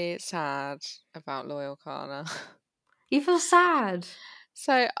feel really sad about Loyal Kana. You feel sad?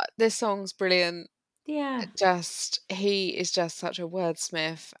 So this song's brilliant. Yeah. He is just such a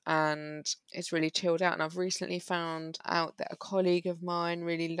wordsmith, and it's really chilled out. And I've recently found out that a colleague of mine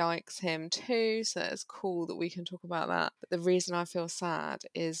really likes him too, so it's cool that we can talk about that. But the reason I feel sad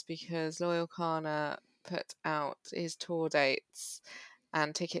is because Loyal Kana put out his tour dates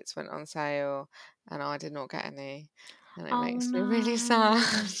and tickets went on sale, and I did not get any, and it makes me really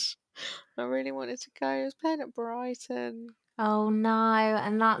sad. I really wanted to go. He was playing at Brighton. Oh no,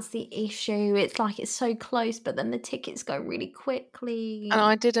 and that's the issue. It's like it's so close, but then the tickets go really quickly. And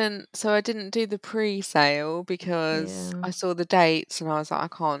I didn't do the pre-sale because I saw the dates and I was like, I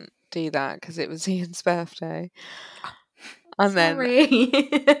can't do that because it was Ian's birthday. And Sorry.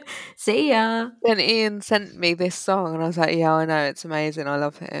 See ya. Then Ian sent me this song and I was like, yeah, I know, it's amazing. I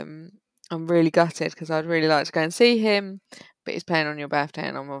love him. I'm really gutted because I'd really like to go and see him, but he's playing on your birthday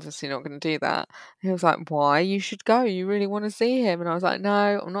and I'm obviously not going to do that. And he was like, why? You should go. You really want to see him. And I was like,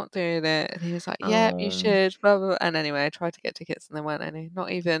 no, I'm not doing it. And he was like, yeah, you should, blah, blah, blah. And anyway, I tried to get tickets and there weren't any.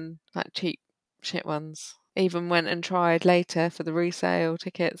 Not even like cheap shit ones. Even went and tried later for the resale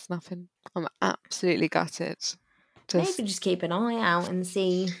tickets, nothing. I'm absolutely gutted. Maybe just keep an eye out and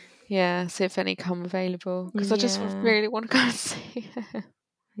see. Yeah, see if any come available. Because I just really want to go and see him.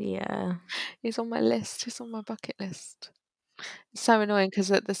 Yeah. He's on my list. He's on my bucket list. It's so annoying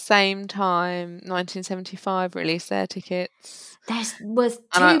because at the same time, 1975 released their tickets. That was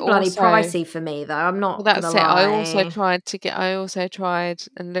too bloody pricey for me, though. I'm not gonna lie. I also tried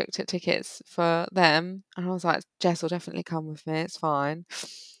and looked at tickets for them, and I was like, Jess will definitely come with me. It's fine.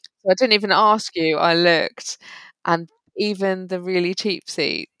 So I didn't even ask you. I looked, and even the really cheap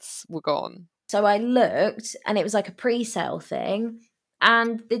seats were gone. So I looked, and it was like a pre-sale thing.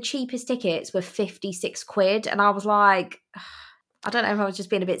 And the cheapest tickets were 56 quid. And I was like, I don't know if I was just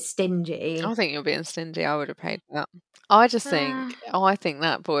being a bit stingy. I think you're being stingy. I would have paid that. I think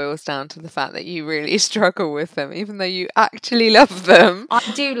that boils down to the fact that you really struggle with them, even though you actually love them. I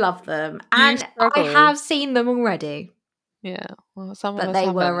do love them. And I have seen them already. Yeah. Well, some of us But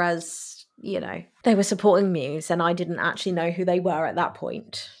they were as, they were supporting Muse, and I didn't actually know who they were at that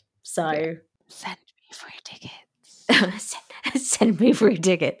point. So... Yeah. Send me free tickets. Send me free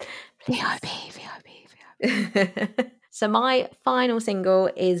ticket. VIP. So my final single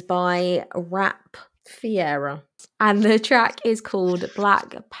is by Rap Fiera, and the track is called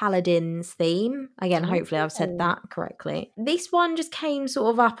Black Paladin's Theme. Again, hopefully I've said that correctly. This one just came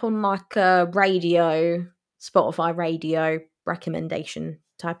sort of up on like a Spotify radio recommendation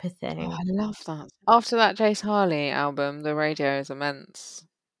type of thing. Oh, I love that. After that Jace Harley album, the radio is immense.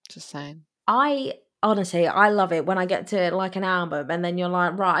 Just saying. Honestly, I love it when I get to like an album and then you're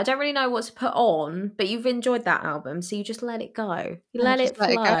like, right, I don't really know what to put on, but you've enjoyed that album, so you just let it go. You let it flow.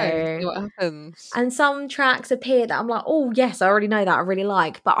 See what happens. And some tracks appear that I'm like, oh yes, I already know that, I really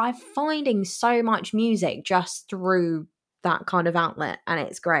like, but I'm finding so much music just through that kind of outlet, and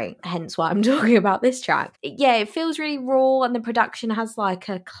it's great. Hence why I'm talking about this track. Yeah, it feels really raw, and the production has like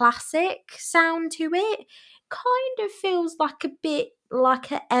a classic sound to it. Kind of feels like a bit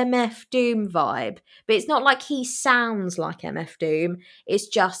like a MF Doom vibe, but it's not like he sounds like MF Doom. It's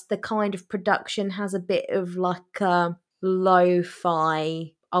just the kind of production has a bit of like a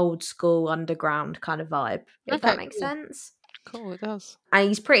lo-fi, old school underground kind of vibe, if that makes sense. Cool, it does. And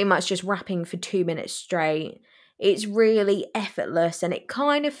he's pretty much just rapping for 2 minutes straight. It's really effortless and it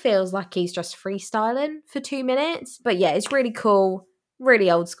kind of feels like he's just freestyling for 2 minutes. But yeah, it's really cool,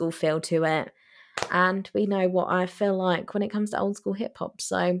 really old school feel to it. And we know what I feel like when it comes to old school hip hop.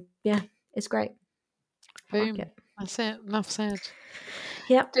 So yeah, it's great. Boom. Like it. That's it. Enough said.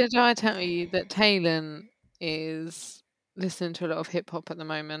 Yep. Did I tell you that Taylor is listening to a lot of hip hop at the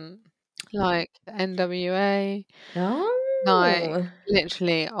moment? Like NWA. Oh. Like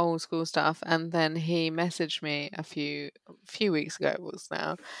literally old school stuff. And then he messaged me a few weeks ago it was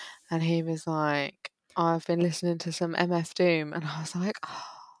now, and he was like, I've been listening to some MF Doom, and I was like, oh,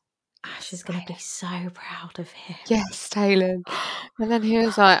 Ash is going to be so proud of him. yes, Taylor. And then he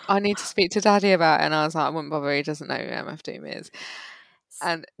was like, I need to speak to Daddy about it, and I was like, I wouldn't bother, he doesn't know who MF Doom is.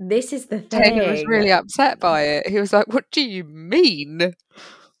 And this is the thing. Taylor was really upset by it. He was like, what do you mean?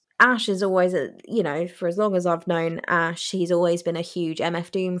 Ash is always, for as long as I've known Ash, he's always been a huge MF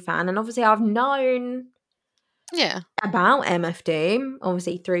Doom fan. And obviously I've known about MF Doom,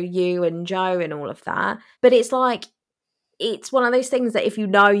 obviously through you and Joe and all of that. But it's like, it's one of those things that if you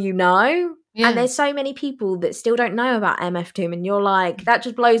know, you know. Yeah. And there's so many people that still don't know about MF Doom. And you're like, that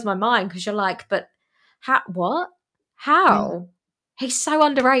just blows my mind because you're like, but what? How? He's so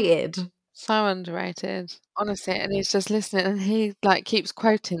underrated. So underrated, honestly. And he's just listening, and he like keeps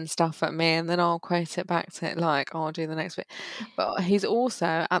quoting stuff at me, and then I'll quote it back to it, like, oh, I'll do the next bit. But he's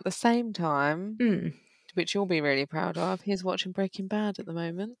also at the same time, which you'll be really proud of, he's watching Breaking Bad at the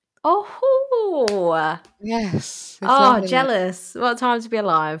moment. Oh, yes. Oh, jealous! What a time to be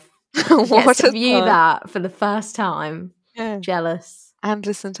alive. What to view that for the first time. Yeah. Jealous. And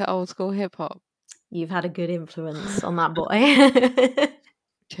listen to old school hip hop. You've had a good influence on that boy.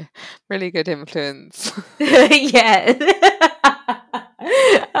 Yeah, really good influence. Yeah.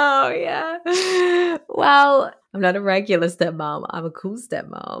 Oh, yeah. Well, I'm not a regular stepmom. I'm a cool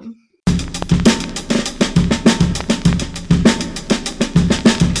stepmom.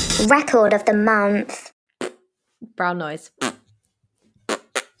 Record of the month. Brown noise.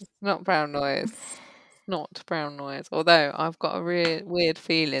 Not brown noise. Not brown noise. Although I've got a weird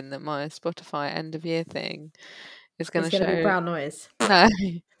feeling that my Spotify end of year thing is going to show be brown noise. No,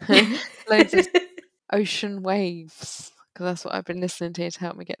 loads of ocean waves, because that's what I've been listening to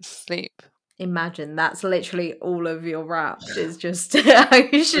help me get to sleep. Imagine that's literally all of your rap is just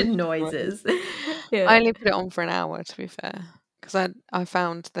ocean noises. Yeah. I only put it on for an hour, to be fair, because I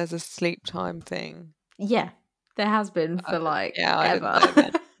found there's a sleep time thing. Yeah, there has been for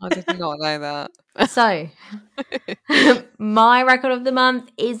ever. I did not know that. So, my record of the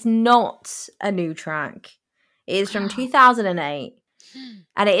month is not a new track. It is from 2008.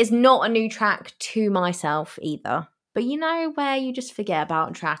 And it is not a new track to myself either. But you know where you just forget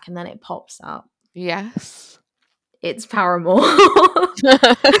about a track and then it pops up? Yes. It's Paramore. So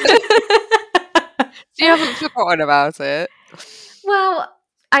you haven't forgotten about it? Well,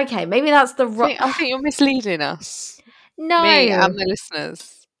 okay, maybe that's the wrong... I think you're misleading us. No. Me and the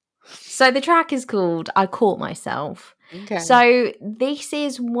listeners. So the track is called I Caught Myself. Okay. So this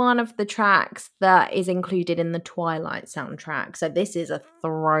is one of the tracks that is included in the Twilight soundtrack. So this is a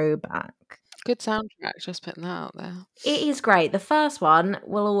throwback. Good soundtrack, just putting that out there. It is great. The first one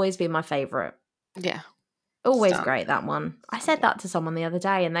will always be my favourite. Yeah. Always great, that one. I said that to someone the other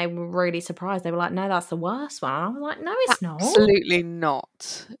day and they were really surprised. They were like, no, that's the worst one. I was like, no, it's not. Absolutely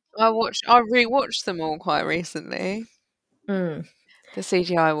not. I rewatched them all quite recently. The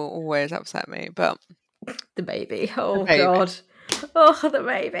CGI will always upset me, but... The baby. Oh, God. Oh, the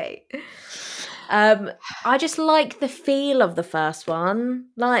baby. I just like the feel of the first one.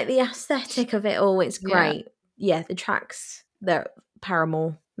 Like the aesthetic of it all. It's great. Yeah, the tracks that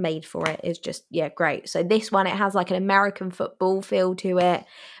Paramore made for it is just, great. So this one, it has like an American football feel to it,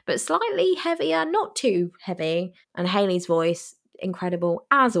 but slightly heavier, not too heavy. And Hayley's voice, incredible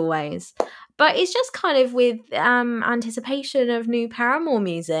as always. But it's just kind of with anticipation of new Paramore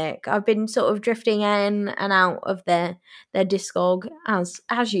music. I've been sort of drifting in and out of their discog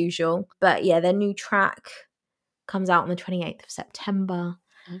as usual. But yeah, their new track comes out on the 28th of September.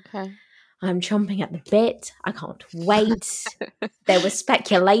 Okay. I'm chomping at the bit. I can't wait. There was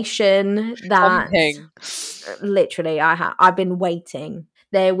speculation that literally I've been waiting.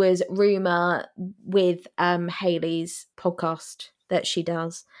 There was rumour with Hayley's podcast that she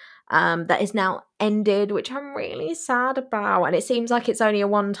does. that is now ended, which I'm really sad about. And it seems like it's only a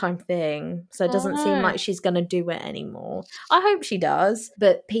one-time thing, so it doesn't seem like she's going to do it anymore. I hope she does,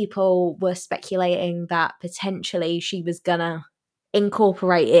 but people were speculating that potentially she was going to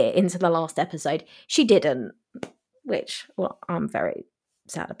incorporate it into the last episode. She didn't, which, well, I'm very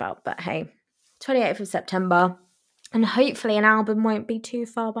sad about. But hey, 28th of September. And hopefully an album won't be too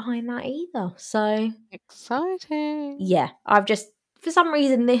far behind that either. So exciting. Yeah, for some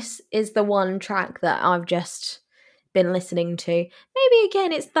reason, this is the one track that I've just been listening to. Maybe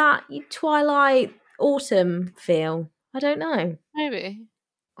again, it's that Twilight autumn feel. I don't know. Maybe.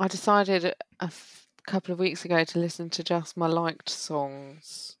 I decided a couple of weeks ago to listen to just my liked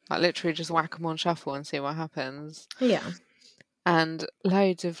songs. Like literally just whack them on shuffle and see what happens. Yeah. And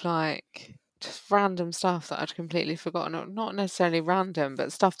loads of like just random stuff that I'd completely forgotten. Not necessarily random,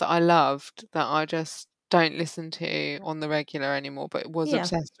 but stuff that I loved that I just don't listen to on the regular anymore, but was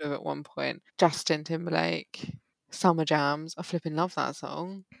obsessed with at one point. Justin Timberlake, Summer Jams. I flipping love that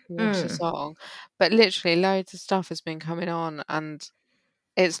song. What a song. But literally loads of stuff has been coming on, and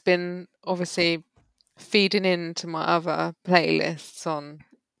it's been obviously feeding into my other playlists on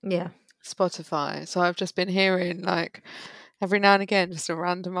Spotify. So I've just been hearing like every now and again just a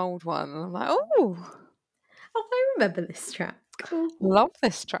random old one, and I'm like, oh, I remember this track. Love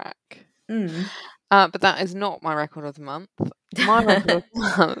this track. But that is not my record of the month. My record of the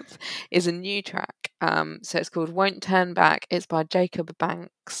month is a new track. So it's called Won't Turn Back. It's by Jacob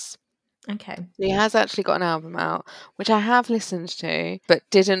Banks. Okay. He has actually got an album out, which I have listened to, but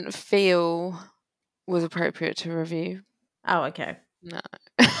didn't feel was appropriate to review. Oh, okay. No.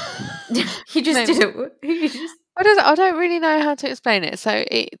 You just didn't. I don't really know how to explain it. So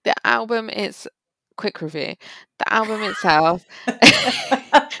the album, it's quick review. The album itself,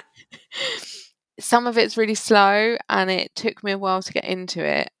 some of it's really slow, and it took me a while to get into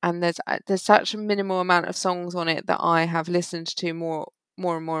it. And there's such a minimal amount of songs on it that I have listened to more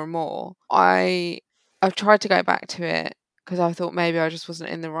and more. I've tried to go back to it because I thought maybe I just wasn't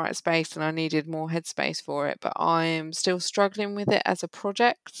in the right space and I needed more headspace for it. But I am still struggling with it as a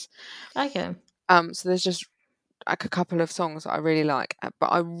project. Okay. So there's just like a couple of songs that I really like, but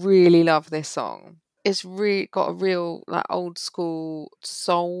I really love this song. It's really got a real like old school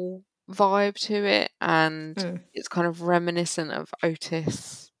soul vibe to it, and it's kind of reminiscent of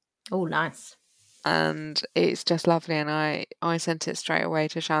Otis. Oh, nice. And it's just lovely, and I sent it straight away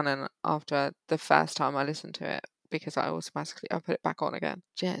to Shannon after the first time I listened to it because I put it back on again.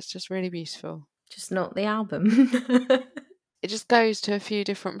 Yeah, it's just really beautiful. Just not the album. It just goes to a few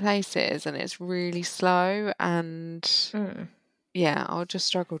different places, and it's really slow, and yeah, I just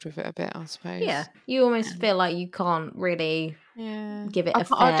struggled with it a bit, I suppose. Yeah, you almost feel like you can't really give it a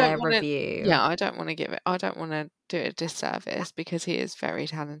fair review. I don't want to do it a disservice because he is very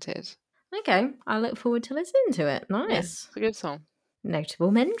talented. Okay, I look forward to listening to it. Nice. Yeah, it's a good song.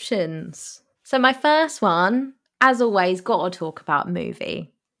 Notable mentions. So my first one, as always, got to talk about a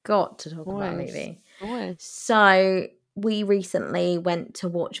movie. About a movie. Always. So we recently went to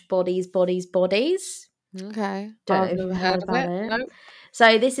watch Bodies, Bodies, Bodies. Okay. Don't know if you've heard about it. Nope.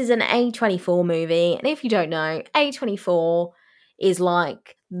 So this is an A24 movie. And if you don't know, A24 is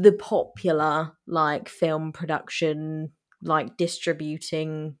like the popular like film production, like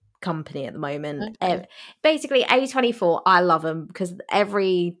distributing company at the moment. Okay. Basically, A24, I love them because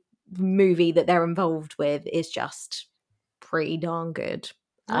every movie that they're involved with is just pretty darn good.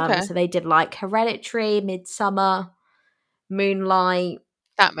 Okay. So they did like Hereditary, Midsummer, Moonlight.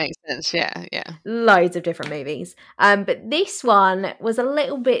 That makes sense, yeah. Loads of different movies. But this one was a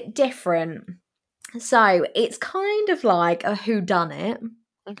little bit different. So it's kind of like a whodunit.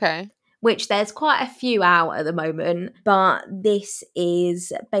 Okay. Which there's quite a few out at the moment, but this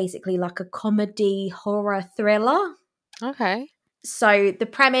is basically like a comedy horror thriller. Okay. So the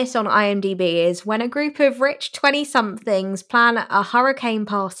premise on IMDb is when a group of rich 20-somethings plan a hurricane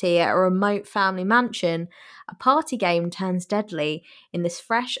party at a remote family mansion, a party game turns deadly in this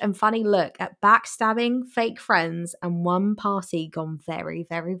fresh and funny look at backstabbing, fake friends, and one party gone very,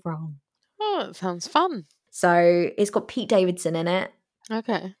 very wrong. Oh, that sounds fun. So it's got Pete Davidson in it.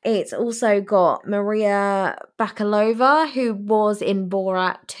 Okay. It's also got Maria Bakalova, who was in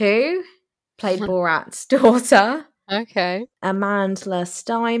Borat 2, played Borat's daughter. Okay. Amandla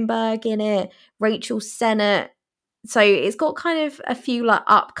Steinberg in it, Rachel Sennett. So it's got kind of a few like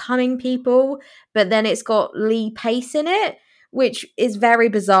upcoming people, but then it's got Lee Pace in it, which is very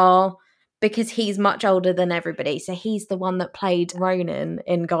bizarre because he's much older than everybody. So he's the one that played Ronan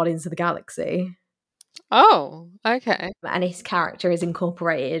in Guardians of the Galaxy. Oh, okay. And his character is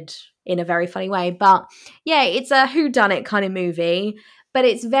incorporated in a very funny way. But yeah, it's a whodunit kind of movie. but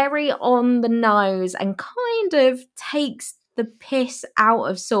it's very on the nose and kind of takes the piss out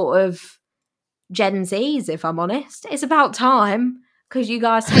of sort of Gen Zs, if I'm honest. It's about time, because you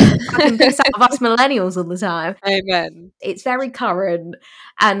guys take the fucking piss out of us millennials all the time. Amen. It's very current,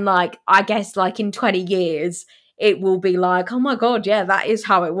 and like, I guess like in 20 years it will be like, oh my god, yeah, that is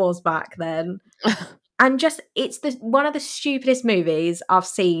how it was back then. And just, it's one of the stupidest movies I've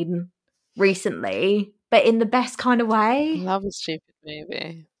seen recently, but in the best kind of way. I love a stupid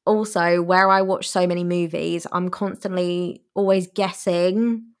movie. Also, where I watch so many movies, I'm constantly always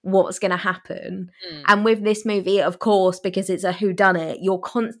guessing what's going to happen. And with this movie, of course, because it's a whodunit, you're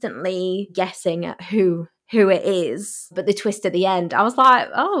constantly guessing at who it is. But the twist at the end, I was like,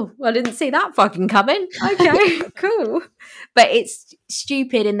 oh, I didn't see that fucking coming. Okay, cool. But it's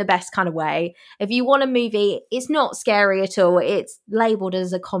stupid in the best kind of way. If you want a movie, it's not scary at all. It's labelled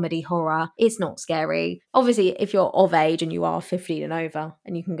as a comedy horror. It's not scary. Obviously, if you're of age and you are 15 and over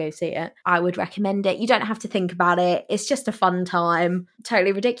and you can go see it, I would recommend it. You don't have to think about it. It's just a fun time.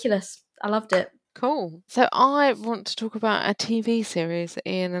 Totally ridiculous. I loved it. Cool. So I want to talk about a TV series that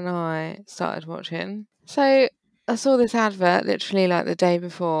Ian and I started watching. So I saw this advert literally like the day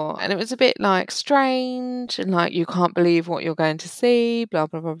before, and it was a bit like strange and like you can't believe what you're going to see, blah,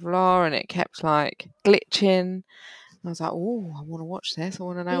 blah, blah, blah. And it kept like glitching. And I was like, oh, I want to watch this. I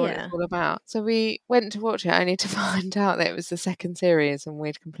want to know what it's all about. So we went to watch it only to find out that it was the second series and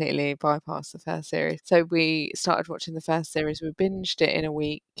we'd completely bypassed the first series. So we started watching the first series. We binged it in a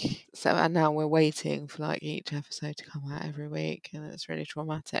week. And now we're waiting for like each episode to come out every week. And it's really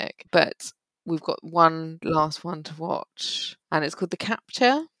traumatic. But we've got one last one to watch, and it's called The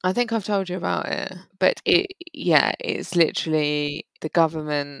Capture. I think I've told you about it. But it's literally the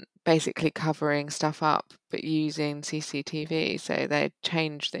government basically covering stuff up but using CCTV. So they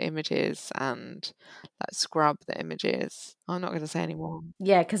change the images and like scrub the images. I'm not going to say any more.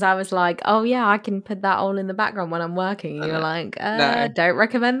 Yeah, because I was like, oh yeah, I can put that all in the background when I'm working. And you were like, no, don't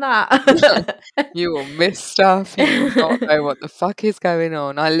recommend that. You will miss stuff. You will not know what the fuck is going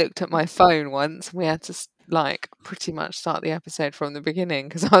on. I looked at my phone once and we had to like pretty much start the episode from the beginning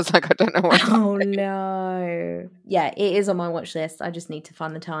because I was like, I don't know what. Oh no. Yeah, it is on my watch list. I just need to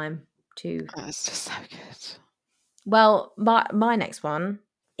find the time to. Oh, it's just so good. Well, my next one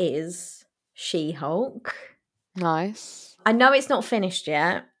is She-Hulk. Nice. I know it's not finished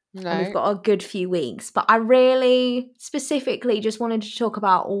yet. No. And we've got a good few weeks, but I really specifically just wanted to talk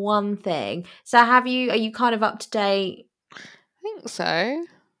about one thing. So are you kind of up to date? I think so.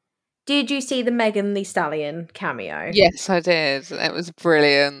 Did you see the Megan Thee Stallion cameo? Yes, I did. It was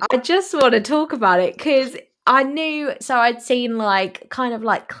brilliant. I just want to talk about it because I knew, so I'd seen like kind of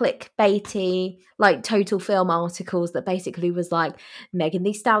like clickbaity, like Total Film articles that basically was like, Megan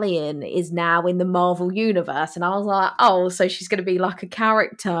Thee Stallion is now in the Marvel universe. And I was like, oh, so she's going to be like a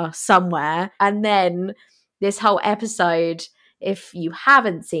character somewhere. And then this whole episode, if you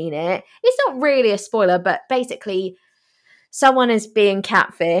haven't seen it, it's not really a spoiler, but basically someone is being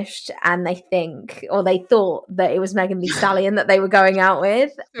catfished and they thought that it was Megan Thee Stallion that they were going out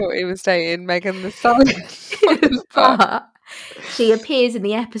with. I thought he was dating Megan Thee Stallion. But she appears in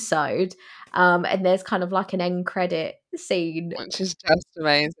the episode and there's kind of like an end credit scene. Which is just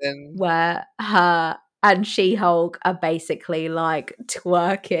amazing. Where her and She-Hulk are basically like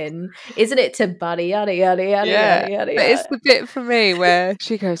twerking. Isn't it to Buddy Yada Yada Yada Yada Yada? But it's the bit for me where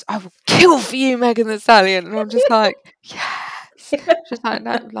she goes, I will kill for you, Megan Thee Stallion. And I'm just like, yes. She's like,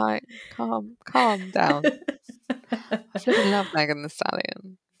 no, like, calm down. I flipping love Megan Thee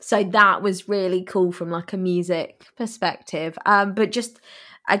Stallion. So that was really cool from like a music perspective. But just,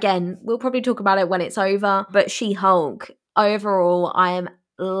 again, we'll probably talk about it when it's over. But She-Hulk, overall, I am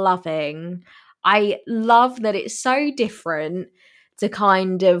loving. I love that it's so different to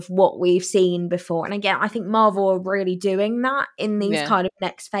kind of what we've seen before. And again, I think Marvel are really doing that in these kind of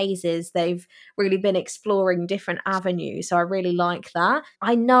next phases. They've really been exploring different avenues. So I really like that.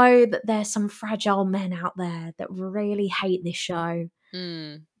 I know that there's some fragile men out there that really hate this show.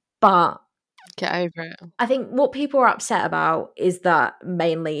 But get over it. I think what people are upset about is that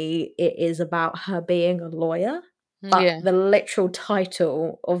mainly it is about her being a lawyer. But the literal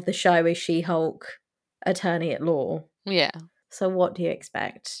title of the show is She-Hulk, Attorney at Law. Yeah. So what do you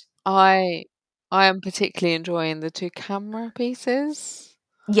expect? I am particularly enjoying the 2 camera pieces.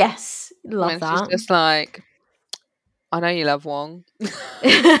 Yes, love that. She's just like, I know you love Wong.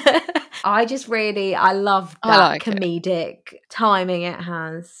 I love that like comedic timing it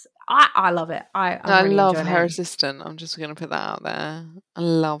has. I love it. I really love enjoy her it. assistant. I'm just going to put that out there. I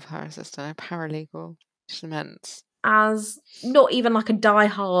love her assistant. Her paralegal. She's immense. As not even like a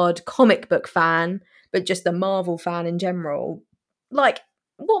diehard comic book fan, but just a Marvel fan in general, like,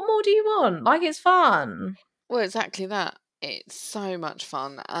 what more do you want? Like, it's fun. Well, exactly that. It's so much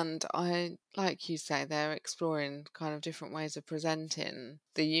fun, and I, like you say, they're exploring kind of different ways of presenting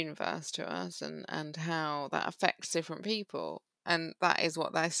the universe to us, and how that affects different people. And that is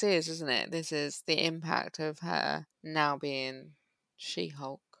what this is, isn't it? This is the impact of her now being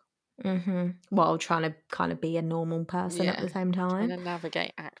She-Hulk. While trying to kind of be a normal person at the same Trying time. to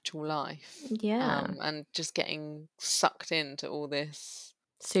navigate actual life. Yeah. And just getting sucked into all this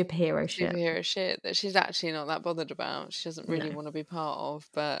Superhero shit that she's actually not that bothered about. She doesn't really No. want to be part of,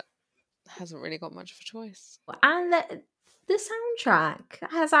 but hasn't really got much of a choice. And the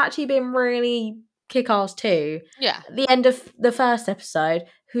soundtrack has actually been really kick-ass too. Yeah. At the end of the first episode,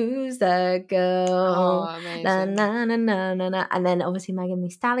 who's the girl? Oh, Na, amazing. na, na, na, na, na. And then obviously Megan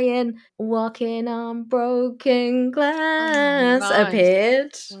Thee Stallion, Walking on Broken Glass, nice.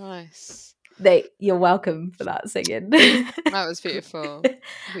 appeared. Nice. You're welcome for that singing. That was beautiful.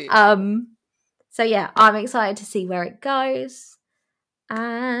 So yeah, I'm excited to see where it goes.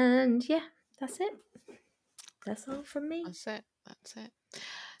 And yeah, that's it. That's all from me. That's it.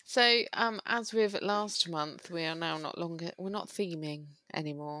 So, as with last month, we are now we're not theming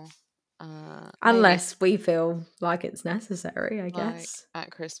anymore. Unless we feel like it's necessary, I guess. At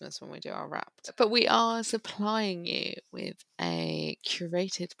Christmas when we do our Wrapped. But we are supplying you with a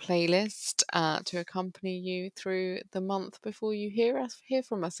curated playlist to accompany you through the month before you hear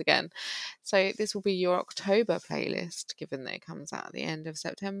from us again. So this will be your October playlist, given that it comes out at the end of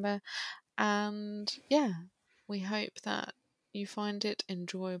September. And yeah, we hope that you find it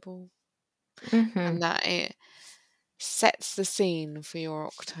enjoyable and that it sets the scene for your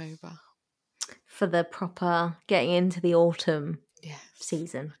October. For the proper getting into the autumn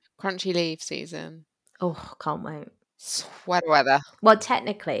season. Crunchy leaf season. Oh, can't wait. Sweater weather. Well,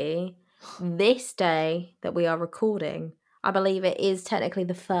 technically, this day that we are recording, I believe it is technically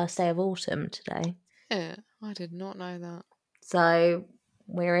the first day of autumn today. Yeah, I did not know that. So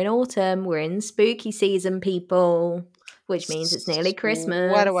we're in autumn, we're in spooky season, people, which means it's nearly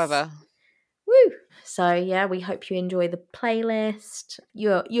Christmas. Sweater weather. Woo! So yeah, we hope you enjoy the playlist,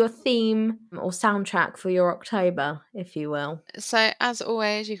 your theme or soundtrack for your October, if you will. So as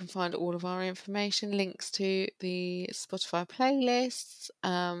always, you can find all of our information, links to the Spotify playlists,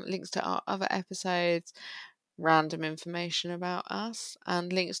 links to our other episodes, random information about us,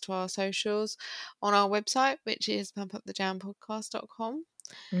 and links to our socials on our website, which is pumpupthejampodcast.com,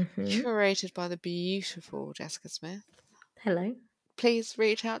 curated by the beautiful Jessica Smith. Hello. Please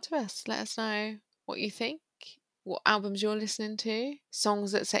reach out to us. Let us know what you think, what albums you're listening to,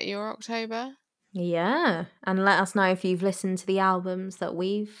 songs that set your October. Yeah, and let us know if you've listened to the albums that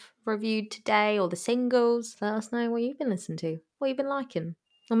we've reviewed today or the singles. Let us know what you've been listening to, what you've been liking,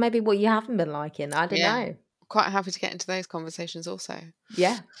 or maybe what you haven't been liking. I don't know. Quite happy to get into those conversations also.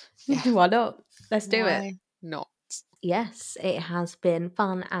 Yeah. Why not? Let's do it. Why not? Yes, it has been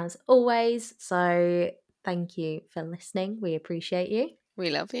fun as always. So thank you for listening. We appreciate you. We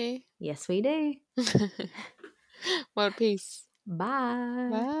love you. Yes, we do. World peace. Bye.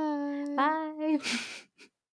 Bye. Bye.